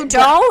 Wrap it. You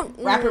don't...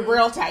 Wrap it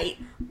real tight.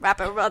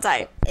 Wrap it real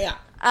tight. Yeah.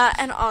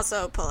 And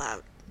also pull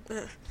out.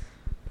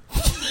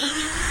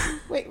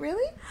 Wait,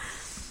 really?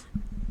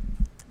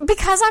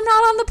 Because I'm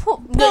not on the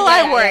pill,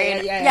 I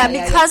worried. Yeah,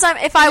 because I'm.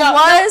 If I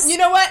was, you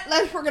know what?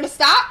 We're gonna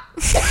stop.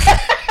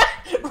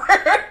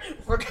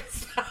 we're gonna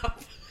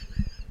stop.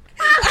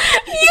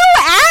 You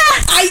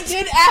asked. I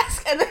did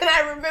ask, and then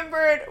I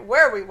remembered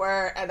where we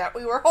were and that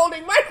we were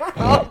holding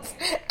microphones,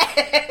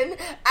 and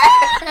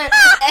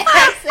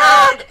I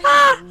said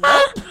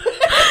nope.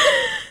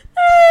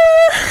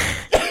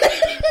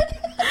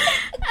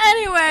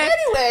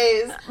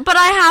 Anyways, but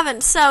I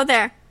haven't. So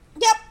there.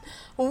 Yep.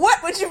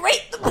 What would you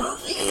rate the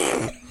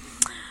movie?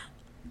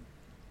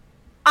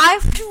 I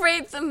would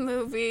rate the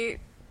movie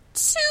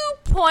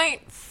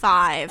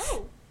 2.5.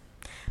 Oh.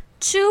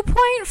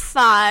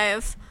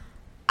 2.5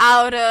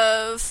 out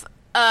of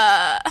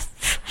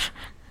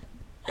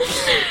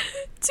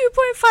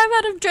 2.5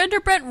 out of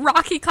gender-bent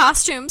Rocky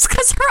costumes,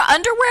 because her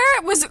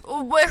underwear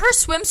her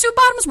swimsuit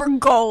bottoms were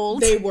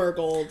gold. They were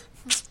gold.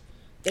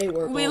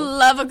 We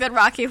love a good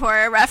Rocky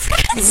Horror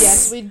reference.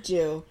 Yes, we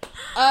do.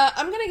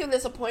 I'm gonna give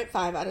this a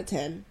 0.5 out of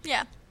 10.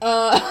 Yeah.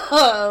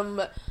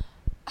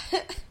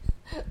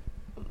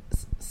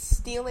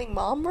 Stealing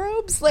mom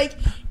robes?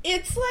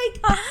 It's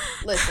like,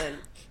 listen,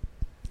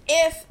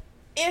 if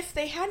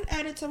they hadn't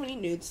added so many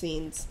nude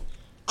scenes,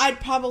 I'd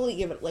probably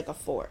give it like a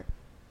 4.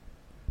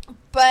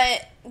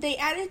 But they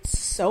added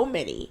so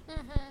many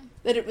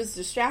that it was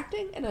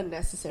distracting and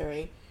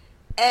unnecessary.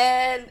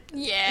 And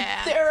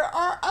there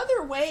are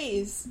other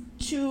ways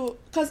to,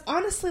 because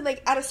honestly,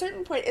 like, at a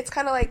certain point, it's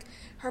kind of like,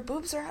 her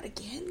boobs are out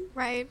again?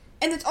 Right.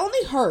 And it's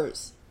only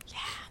hers. Yeah.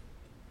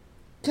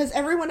 Because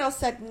everyone else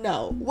said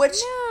no, which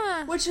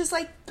is,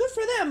 like, good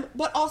for them,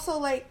 but also,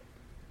 like,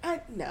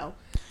 no.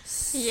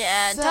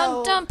 Yeah,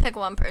 so, don't pick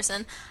one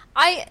person.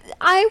 I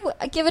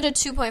give it a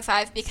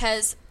 2.5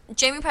 because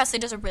Jamie Presley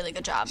does a really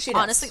good job. She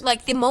does. Honestly,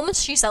 like, the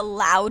moments she's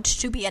allowed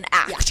to be an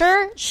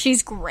actor,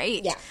 she's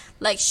great. Yeah.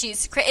 Like,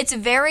 she's great. It's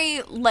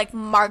very, like,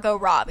 Margot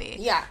Robbie.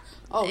 Yeah.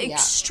 Oh, yeah.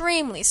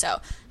 Extremely so.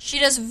 She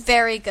does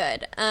very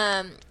good.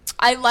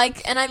 I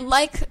like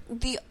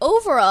the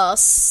overall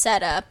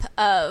setup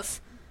of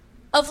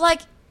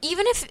like,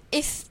 even if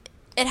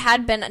it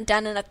had been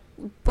done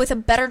with a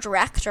better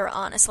director,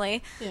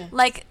 honestly,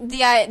 like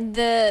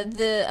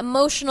the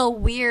emotional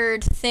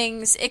weird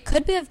things, it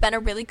could have been a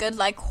really good,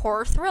 like,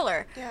 horror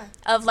thriller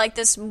of, like,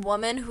 this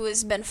woman who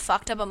has been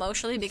fucked up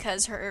emotionally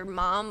because her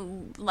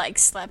mom, like,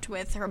 slept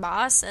with her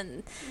boss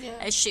and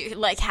she,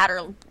 like, had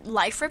her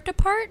life ripped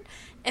apart.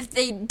 If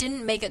they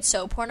didn't make it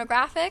so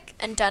pornographic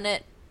and done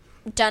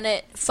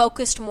it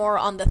focused more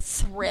on the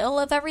thrill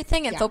of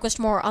everything and focused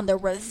more on the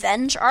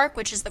revenge arc,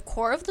 which is the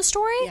core of the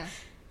story,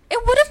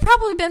 it would have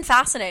probably been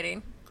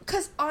fascinating.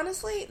 Because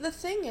honestly, the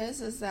thing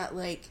is that,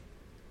 like,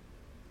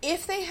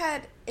 if they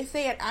had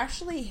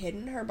actually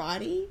hidden her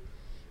body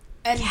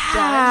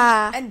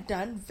and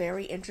done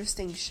very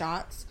interesting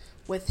shots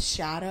with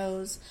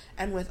shadows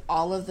and with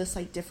all of this,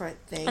 like, different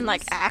things, and,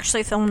 like,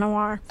 actually film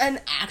noir,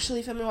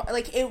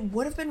 like, it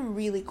would have been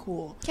really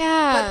cool.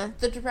 But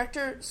the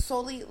director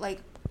solely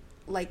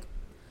like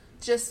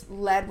just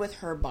led with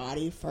her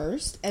body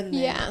first and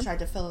then tried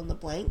to fill in the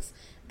blanks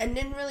and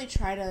didn't really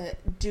try to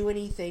do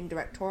anything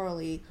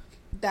directorially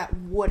that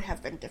would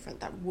have been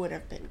different, that would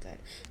have been good.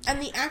 And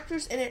the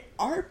actors in it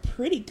are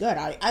pretty good.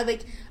 I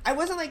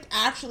wasn't, like,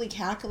 actually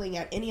cackling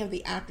at any of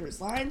the actors'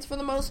 lines for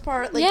the most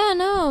part. Like,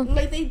 no.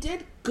 Like, they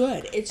did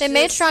good. They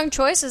made strong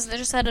choices. They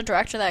just had a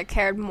director that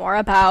cared more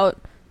about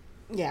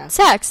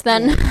sex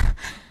than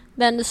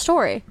the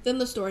story. Than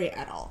the story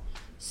at all.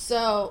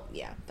 So,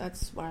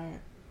 that's why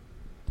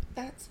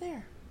that's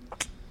there.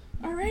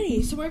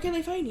 Alrighty, so where can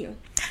they find you?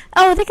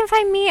 Oh, they can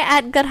find me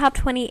at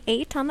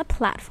GoodHop28 on the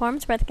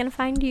platforms. Where they can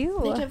find you?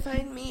 They can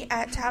find me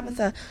at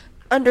Tabitha_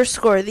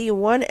 the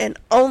one and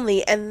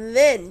only. And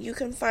then you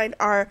can find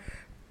our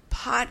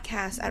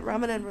podcast at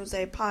Ramen and Rose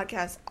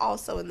Podcast,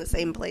 also in the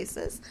same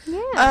places.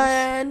 Yes.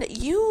 And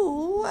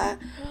you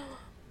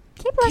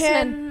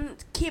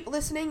keep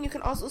listening. You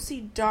can also see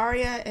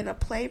Daria in a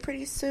play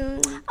pretty soon.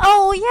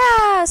 Oh,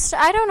 yes.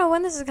 I don't know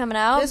when this is coming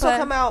out. This will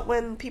come out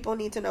when people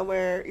need to know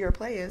where your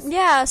play is.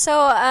 Yeah,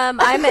 so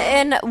I'm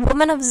in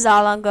Woman of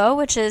Zalango,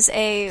 which is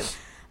a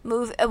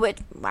movie,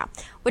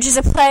 which is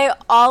a play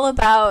all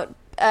about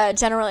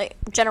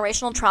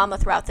generational trauma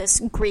throughout this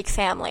Greek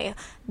family.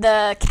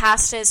 The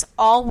cast is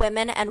all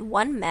women and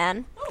one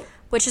man,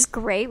 which is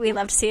great. We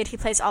love to see it. He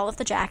plays all of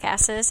the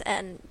jackasses,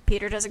 and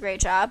Peter does a great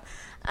job.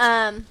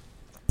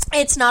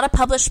 It's not a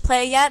published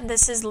play yet.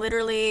 This is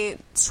literally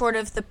sort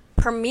of the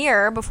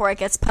premiere before it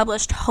gets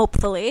published,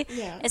 hopefully.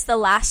 Yeah. It's the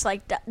last,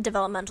 like,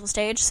 developmental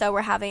stage, so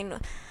we're having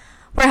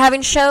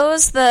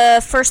shows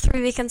the first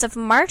 3 weekends of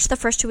March. The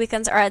first 2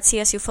 weekends are at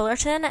CSU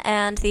Fullerton,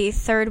 and the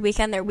third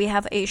weekend there we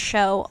have a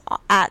show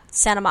at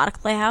Santa Monica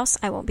Playhouse.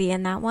 I won't be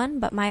in that one,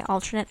 but my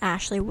alternate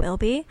Ashley will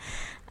be.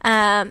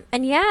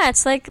 And yeah,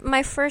 it's like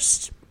my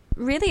first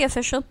really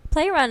official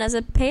play run as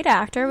a paid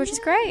actor, which is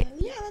great.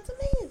 Yeah, that's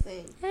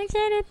amazing.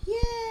 Excited. Yay!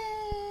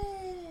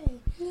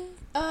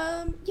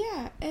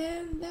 Yeah,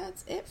 and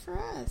that's it for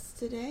us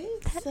today.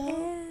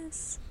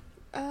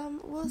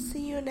 We'll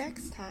see you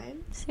next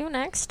time. See you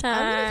next time.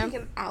 I'm gonna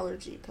take an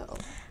allergy pill.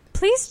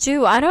 Please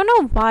do. I don't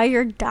know why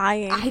you're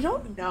dying. I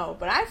don't know,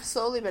 but I've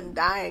slowly been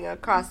dying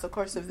across the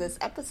course of this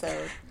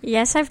episode.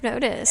 Yes, I've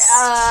noticed.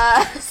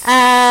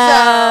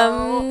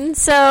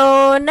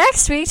 So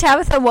next week,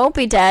 Tabitha won't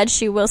be dead.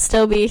 She will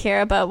still be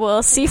here, but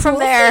we'll see from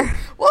there.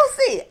 We'll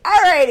see.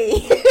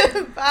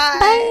 Alrighty. Bye.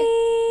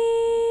 Bye.